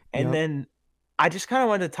 And Yep. then I just kind of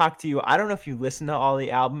wanted to talk to you. I don't know if you listen to all the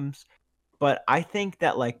albums, but I think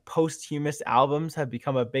that like posthumous albums have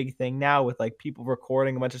become a big thing now with like people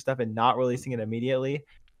recording a bunch of stuff and not releasing it immediately.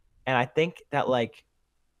 And I think that like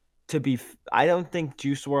I don't think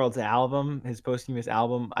Juice World's album, his posthumous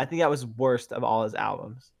album, I think that was worst of all his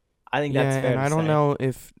albums. I think Yeah, that's fair and to I don't say. know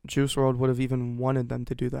if Juice World would have even wanted them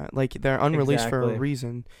to do that. Like they're unreleased for a Exactly.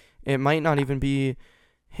 reason. It might not even be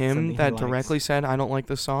him Something he that likes. directly said, "I don't like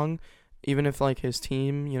this song." Even if like his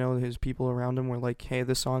team, his people around him were like, "Hey,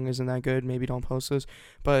 this song isn't that good. Maybe don't post this."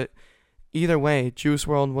 But either way, Juice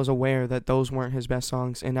World was aware that those weren't his best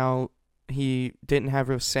songs, and now he didn't have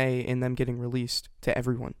a say in them getting released to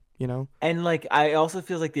everyone. You know? And like I also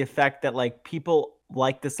feel like the effect that like people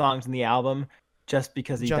like the songs in the album just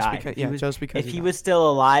because he Just died. because, If he yeah, was, just because if he died. was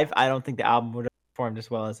still alive, I don't think the album would have performed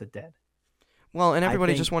as well as it did. Well, and I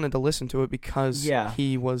everybody think- just wanted to listen to it because Yeah.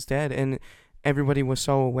 he was dead, and everybody was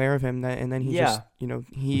so aware of him and then he Yeah. just,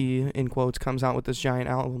 he in quotes comes out with this giant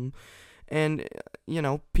album, and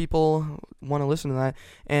people want to listen to that,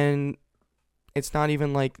 and it's not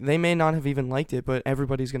even like they may not have even liked it, but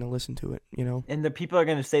everybody's gonna listen to it. And the people are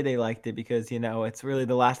going to say they liked it because, it's really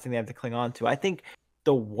the last thing they have to cling on to. I think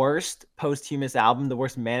the worst posthumous album, the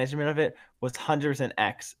worst management of it was 100%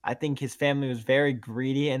 X. I think his family was very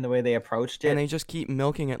greedy in the way they approached And it. they just keep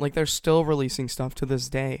milking it. Like, they're still releasing stuff to this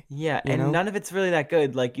day. Yeah, You and know? none of it's really that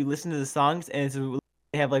good. Like you listen to the songs and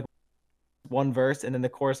they have like one verse and then the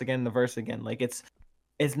chorus again, and the verse again. Like it's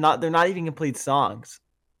not they're not even complete songs.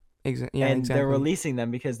 Yeah, And they're exactly. releasing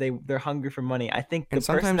them because they're hungry for money. I think the And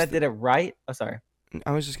person sometimes that did it right. Oh, sorry.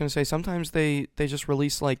 I was just gonna say, sometimes they just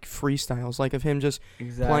release like freestyles, like of him just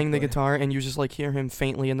playing the Exactly. guitar, and you just like hear him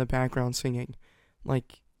faintly in the background singing.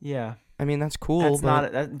 Like, Yeah. I mean, that's cool, That's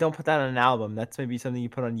but not don't put that on an album. That's maybe something you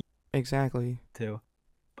put on exactly. YouTube.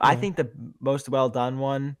 I Yeah. think the most well done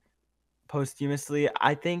one posthumously,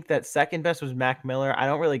 I think that second best was Mac Miller. I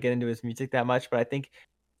don't really get into his music that much, but I think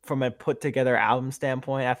from a put together album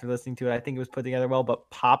standpoint, after listening to it, I think it was put together well. But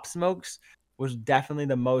Pop Smokes was definitely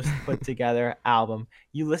the most put together album.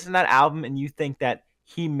 You listen to that album and you think that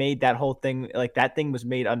he made that whole thing, like that thing was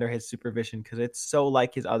made under his supervision because it's so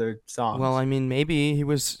like his other Well, songs. I mean, maybe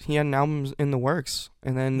he had an album in the works,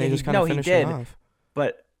 and then Yeah, they just kind of he finished it did, off.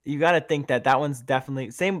 but you got to think that that one's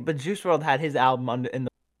definitely same. But Juice World had his album under in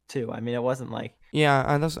the too. I mean, it wasn't like Yeah,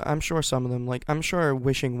 I'm sure some of them, like I'm sure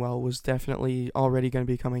Wishing Well was definitely already going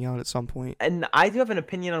to be coming out at some point. and I do have an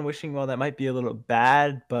opinion on Wishing Well that might be a little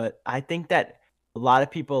bad, but I think that a lot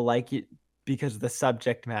of people like it because of the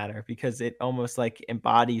subject matter, because it almost like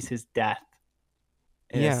embodies his death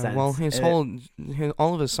in a Yeah, well, sense. And it,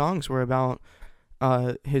 all of his songs were about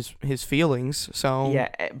his feelings. So yeah,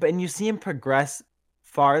 but and you see him progress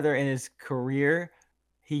farther in his career.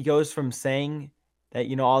 He goes from saying that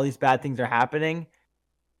all these bad things are happening,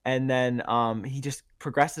 and then he just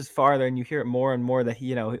progresses farther, and you hear it more and more that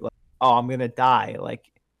he like, oh, I'm gonna die,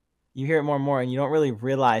 like you hear it more and more, and you don't really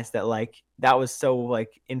realize that like that was so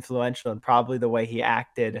like influential and probably the way he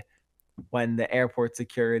acted when the airport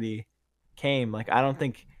security came. Like I don't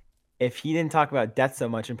think if he didn't talk about death so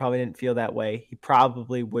much and probably didn't feel that way, he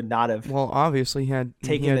probably would not have well, obviously he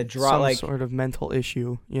taken the had draw. some Like sort of mental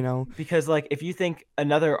issue, you know. because like if you think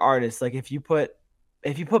another artist, like if you put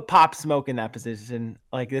Pop Smoke in that position,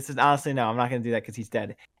 like this is honestly no, I'm not gonna do that because he's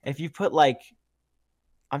dead. If you put like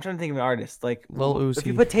I'm trying to think of an artist. Like, Lil if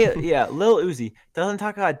you Uzi. put Taylor, yeah, Lil Uzi doesn't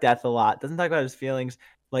talk about death a lot. Doesn't talk about his feelings.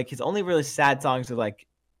 Like, his only really sad songs are like,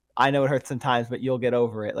 "I know it hurts sometimes, but you'll get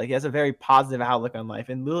over it." Like, he has a very positive outlook on life,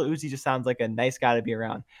 and Lil Uzi just sounds like a nice guy to be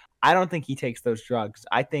around. I don't think he takes those drugs.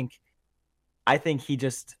 I think he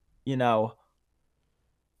just,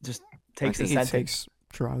 just I takes a think he sentence. takes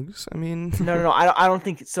drugs. I mean, No, no, no. I don't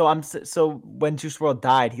think so. So when Juice World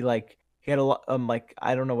died, he had a lot like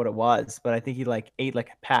I don't know what it was, but I think he like ate like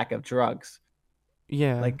a pack of drugs,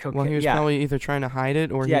 yeah. like Well, cocaine. he was Yeah, probably either trying to hide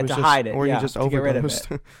it or yeah, to hide it. he Yeah, just to get rid of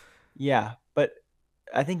overdosed. it. Yeah, but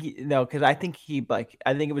I think no, because I think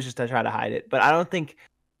it was just to try to hide it. But I don't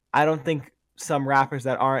think some rappers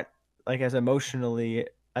that aren't like as emotional,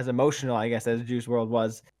 I guess, as Juice World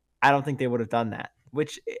was, I don't think they would have done that.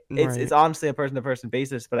 Which it's Right. honestly a person to person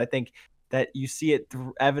basis, but I think that you see it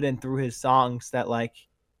evident through his songs that like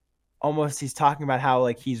almost he's talking about how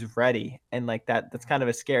like he's ready and like that's kind of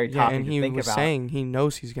a scary Yeah, and topic to he think was about. saying he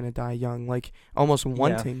knows he's gonna die young, like almost Yeah.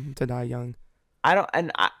 wanting to die young. I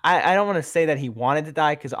don't want to say that he wanted to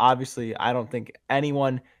die because obviously I don't think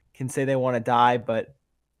anyone can say they want to die, but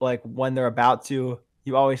like when they're about to,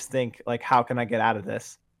 you always think like, how can I get out of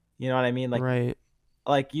this? You know what I mean? Right.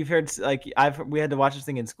 Like you've heard like we had to watch this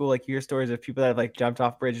thing in school. Like you hear stories of people that have like jumped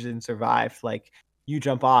off bridges and survived. Like you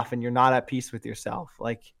jump off and you're not at peace with yourself.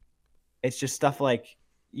 Like it's just stuff like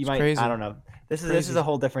you It's might I crazy. don't know. This is a Crazy.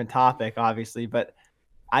 whole different topic, obviously, but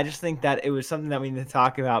I just think that it was something that we need to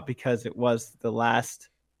talk about because it was the last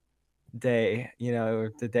day,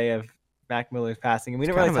 or the day of Mac Miller's passing, and we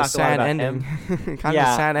It's didn't kind really of a talk a lot sad about ending. him. Kind of a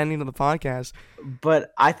Yeah, sad ending to the podcast.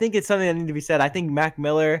 but I think it's something that needs to be said. I think Mac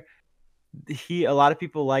Miller, a lot of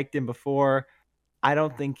people liked him before. I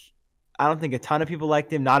don't think I don't think a ton of people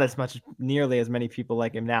liked him, not as much nearly as many people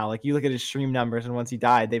like him now. Like you look at his stream numbers and once he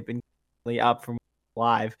died, they've been up from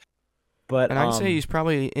live. But And I'd say he's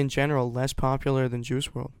probably in general less popular than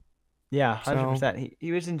Juice World. yeah, So, 100%.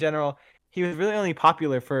 He was in general he was really only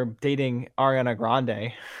popular for dating Ariana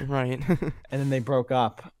Grande, right. and then they broke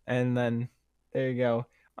up, and then there you go.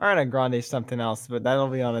 Ariana Grande's something else, but that'll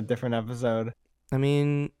be on a different episode. I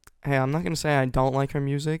mean, hey, I'm not gonna say I don't like her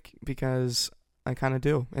music because I kind of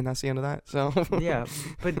do, and that's the end of that. So, Yeah,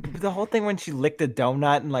 but the whole thing when she licked a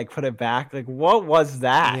donut and like put it back, like what was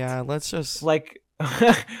that? yeah, let's just. Like,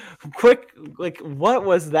 quick, like what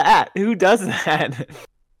was that? Who does that?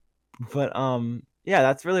 But yeah,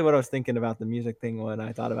 that's really what I was thinking about the music thing when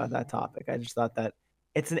I thought about that topic. I just thought that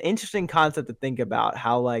it's an interesting concept to think about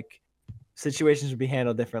how like situations would be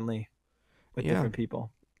handled differently with Yeah. different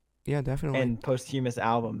people. Yeah, definitely. And posthumous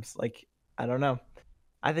albums, like, I don't know.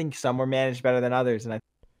 I think some were managed better than others, and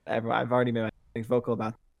I've already made my feelings vocal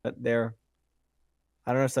about that. But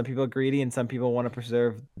I don't know, some people are greedy and some people want to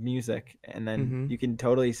preserve music, and then Mhm. you can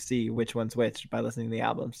totally see which one's which by listening to the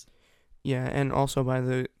albums. Yeah, and also by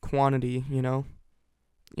the quantity, Yeah,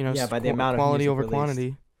 by the amount of quality music over released.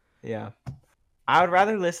 quantity. Yeah. I would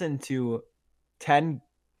rather listen to 10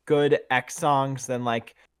 good X songs than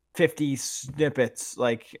like 50 snippets.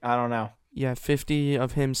 Like, I don't know. Yeah, 50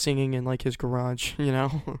 of him singing in like his garage,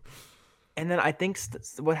 And then I think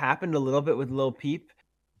what happened a little bit with Lil Peep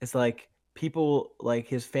is like people, like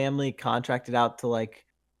his family contracted out to like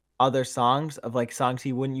other songs of like songs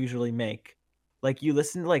he wouldn't usually make. Like you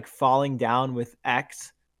listen to like Falling Down with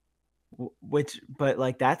X, but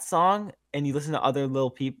like that song, and you listen to other Lil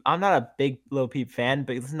Peep. I'm not a big Lil Peep fan,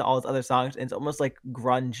 but you listen to all his other songs, and it's almost like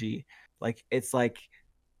grungy. Like it's like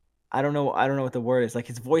I don't know what the word is. Like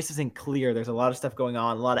his voice isn't clear. There's a lot of stuff going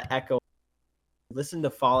on, a lot of echo. Listen to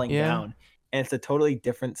Falling Yeah. Down, and it's a totally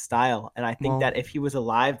different style. And I think Well, that if he was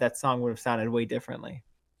alive, that song would have sounded way differently.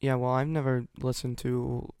 yeah, well, I've never listened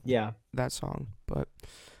to Yeah, that song, but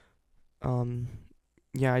um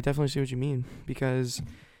yeah, I definitely see what you mean because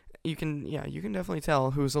you can definitely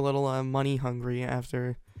tell who's a little money hungry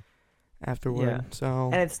afterward. yeah. So,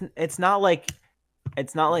 And it's not like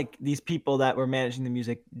these people that were managing the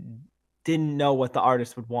music didn't know what the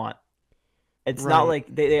artist would want. It's not right.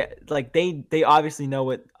 like they obviously know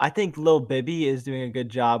what. I think Lil Bibby is doing a good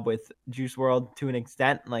job with Juice World to an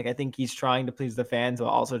extent. Like I think he's trying to please the fans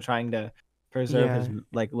while also trying to preserve his Yeah.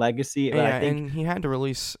 like legacy. But I Yeah, think and he had to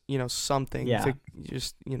release, something yeah, to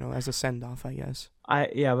just, as a send off, I guess.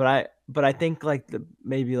 but I think like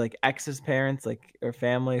maybe like X's parents like or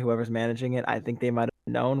family, whoever's managing it, I think they might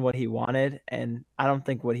have known what he wanted, and I don't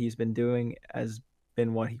think what he's been doing has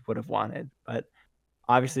been what he would have wanted. But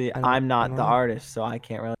obviously, I'm I not don't the know. artist, so I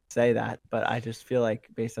can't really say that. But I just feel like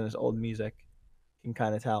based on his old music, you can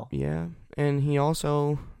kind of tell. Yeah, and he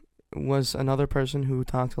also was another person who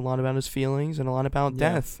talked a lot about his feelings and a lot about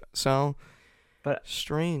Yeah, death. So, but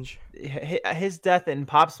strange. his death and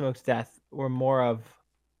Pop Smoke's death were more of,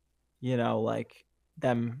 like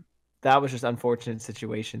them. That was just unfortunate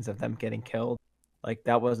situations of them getting killed. Like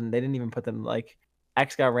that wasn't. They didn't even put them like.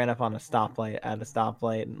 X got ran up on a stoplight at a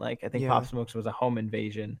stoplight, and like I think Pop Yeah. Smoke's was a home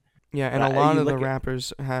invasion. Yeah, and a But lot you of the look at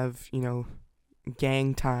rappers have,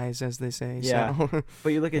 gang ties, as they say. yeah, So, but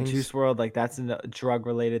you look at things. Juice World, like that's a drug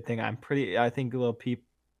related thing. I think a little Peep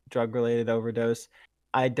drug related overdose.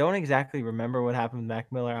 I don't exactly remember what happened with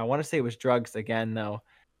Mac Miller. I want to say it was drugs again, though.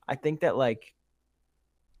 I think that like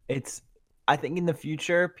it's. I think in the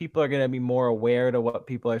future people are gonna be more aware to what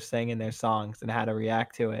people are saying in their songs and how to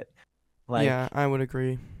react to it. Yeah, Like I would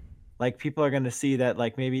agree. like people are gonna see that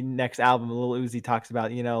like maybe next album Lil Uzi talks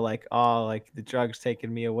about like oh like the drugs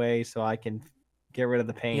taking me away so I can get rid of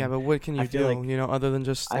the Yeah, pain. but what can I you feel do, like other than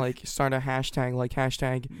just, I like, start a hashtag, like,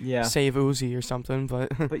 hashtag yeah. save Uzi or something,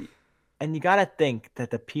 but, But and you gotta think that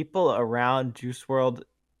the people around Juice World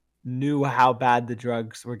knew how bad the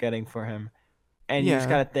drugs were getting for him. And you just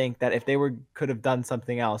yeah. gotta think that if they could have done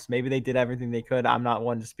something else, maybe they did everything they could. I'm not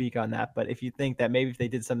one to speak on that, but if you think that maybe if they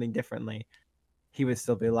did something differently, he would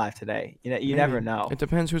still be alive today. You never Maybe. know. It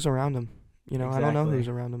depends who's around him. I don't know who's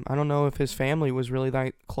Exactly. around him. I don't know if his family was really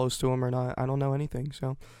that close to him or not. I don't know anything,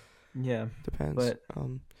 so Yeah. depends. But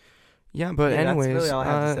Yeah, but yeah, that's really anyways, all I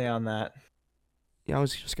have to say on that. yeah, I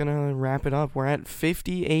was just gonna wrap it up. We're at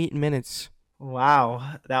 58 minutes.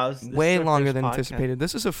 Wow. This is Way our longer first than podcast. anticipated.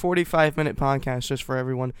 This is a 45-minute podcast just for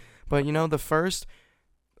everyone. But the first,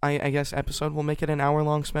 I guess, episode will make it an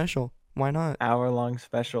hour-long special. Why not? Hour-long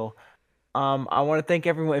special. I want to thank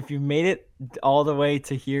everyone. If you made it all the way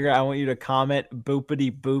to here, I want you to comment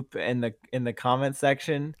boopity boop in the comment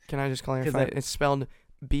section. Can I just clarify? It's spelled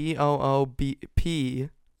BOOBPITY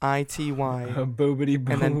Boopity boop.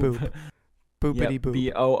 and then boop. Boopity Yep,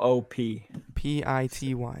 boop. BOOP.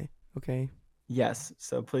 PITY. Okay. Yes.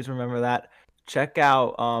 So please remember that. Check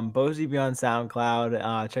out Bozy B on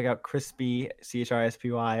SoundCloud. Check out Crispy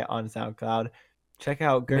CHRSPY on SoundCloud. Check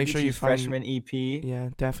out Make sure you Gurgichi's find. Freshman EP. Yeah,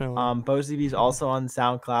 definitely. Bozy B's also on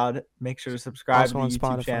SoundCloud. Make sure to subscribe Also to on the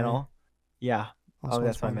YouTube Spotify. channel. Yeah. Also on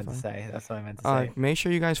That's what I meant to Spotify. say. That's what I meant to say. Make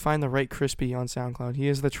sure you guys find the right Crispy on SoundCloud. He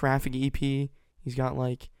is the Traffic EP. He's got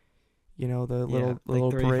the Yeah, little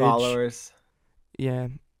like 3 bridge. followers. Yeah.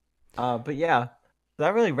 But yeah,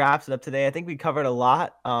 that really wraps it up today. I think we covered a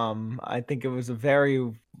lot. I think it was a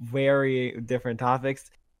very, very different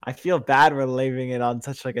topics. I feel bad we're leaving it on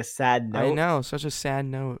such like a sad note. I know, such a sad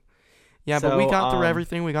note. Yeah, but we So, got through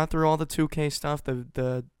everything. We got through all the 2K stuff,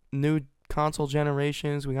 the new console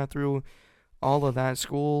generations. We got through all of that.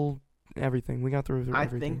 School, everything. We got through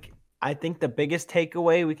everything. I think the biggest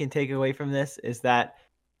takeaway we can take away from this is that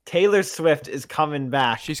Taylor Swift is coming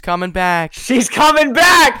back. She's coming back. She's coming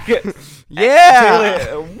back.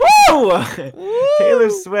 Yeah. Woo! Taylor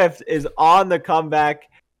Swift is on the comeback.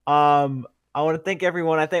 I want to thank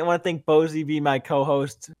everyone. I want to thank Bozy being my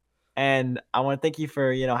co-host, and I want to thank you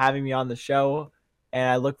for having me on the show. And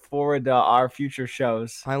I look forward to our future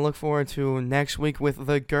shows. I look forward to next week with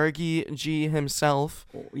the Gurgi G himself.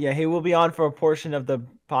 Yeah, he will be on for a portion of the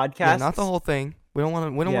podcast. Yeah, not the whole thing. We don't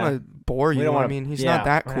want to bore you. I mean, he's not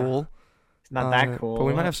that cool. He's not that cool. But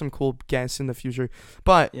we might have some cool guests in the future.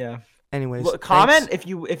 But anyways, look, comment if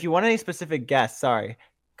you want any specific guests. Sorry,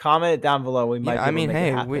 comment it down below. We might. Yeah, I mean,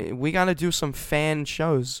 hey, we got to do some fan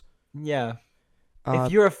shows. Yeah.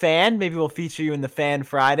 If you're a fan, maybe we'll feature you in the Fan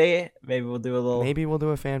Friday. Maybe we'll do a little. Maybe we'll do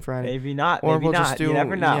a Fan Friday. Maybe not. Or maybe we'll not. just do. You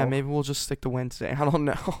never know. Yeah, maybe we'll just stick to Wednesday. I don't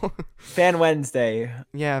know. Fan Wednesday.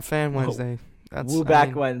 Yeah, Fan Wednesday. That's Woo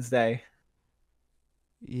back Wednesday.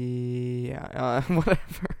 Yeah.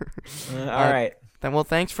 Whatever. All right. Then well,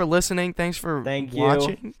 thanks for listening. Thanks for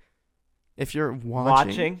watching. If you're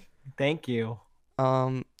watching, thank you.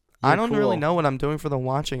 I don't really know what I'm doing for the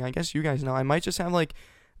watching. I guess you guys know. I might just have like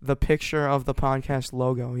the picture of the podcast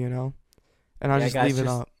logo, and I'll just leave it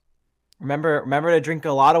up. Remember to drink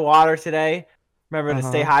a lot of water today. Remember to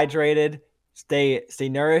stay hydrated, stay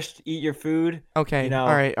nourished, eat your food. Okay. All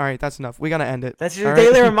right. That's enough. We gotta end it. That's your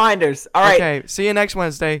daily reminders. All right. Okay. See you next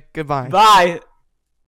Wednesday. Goodbye. Bye.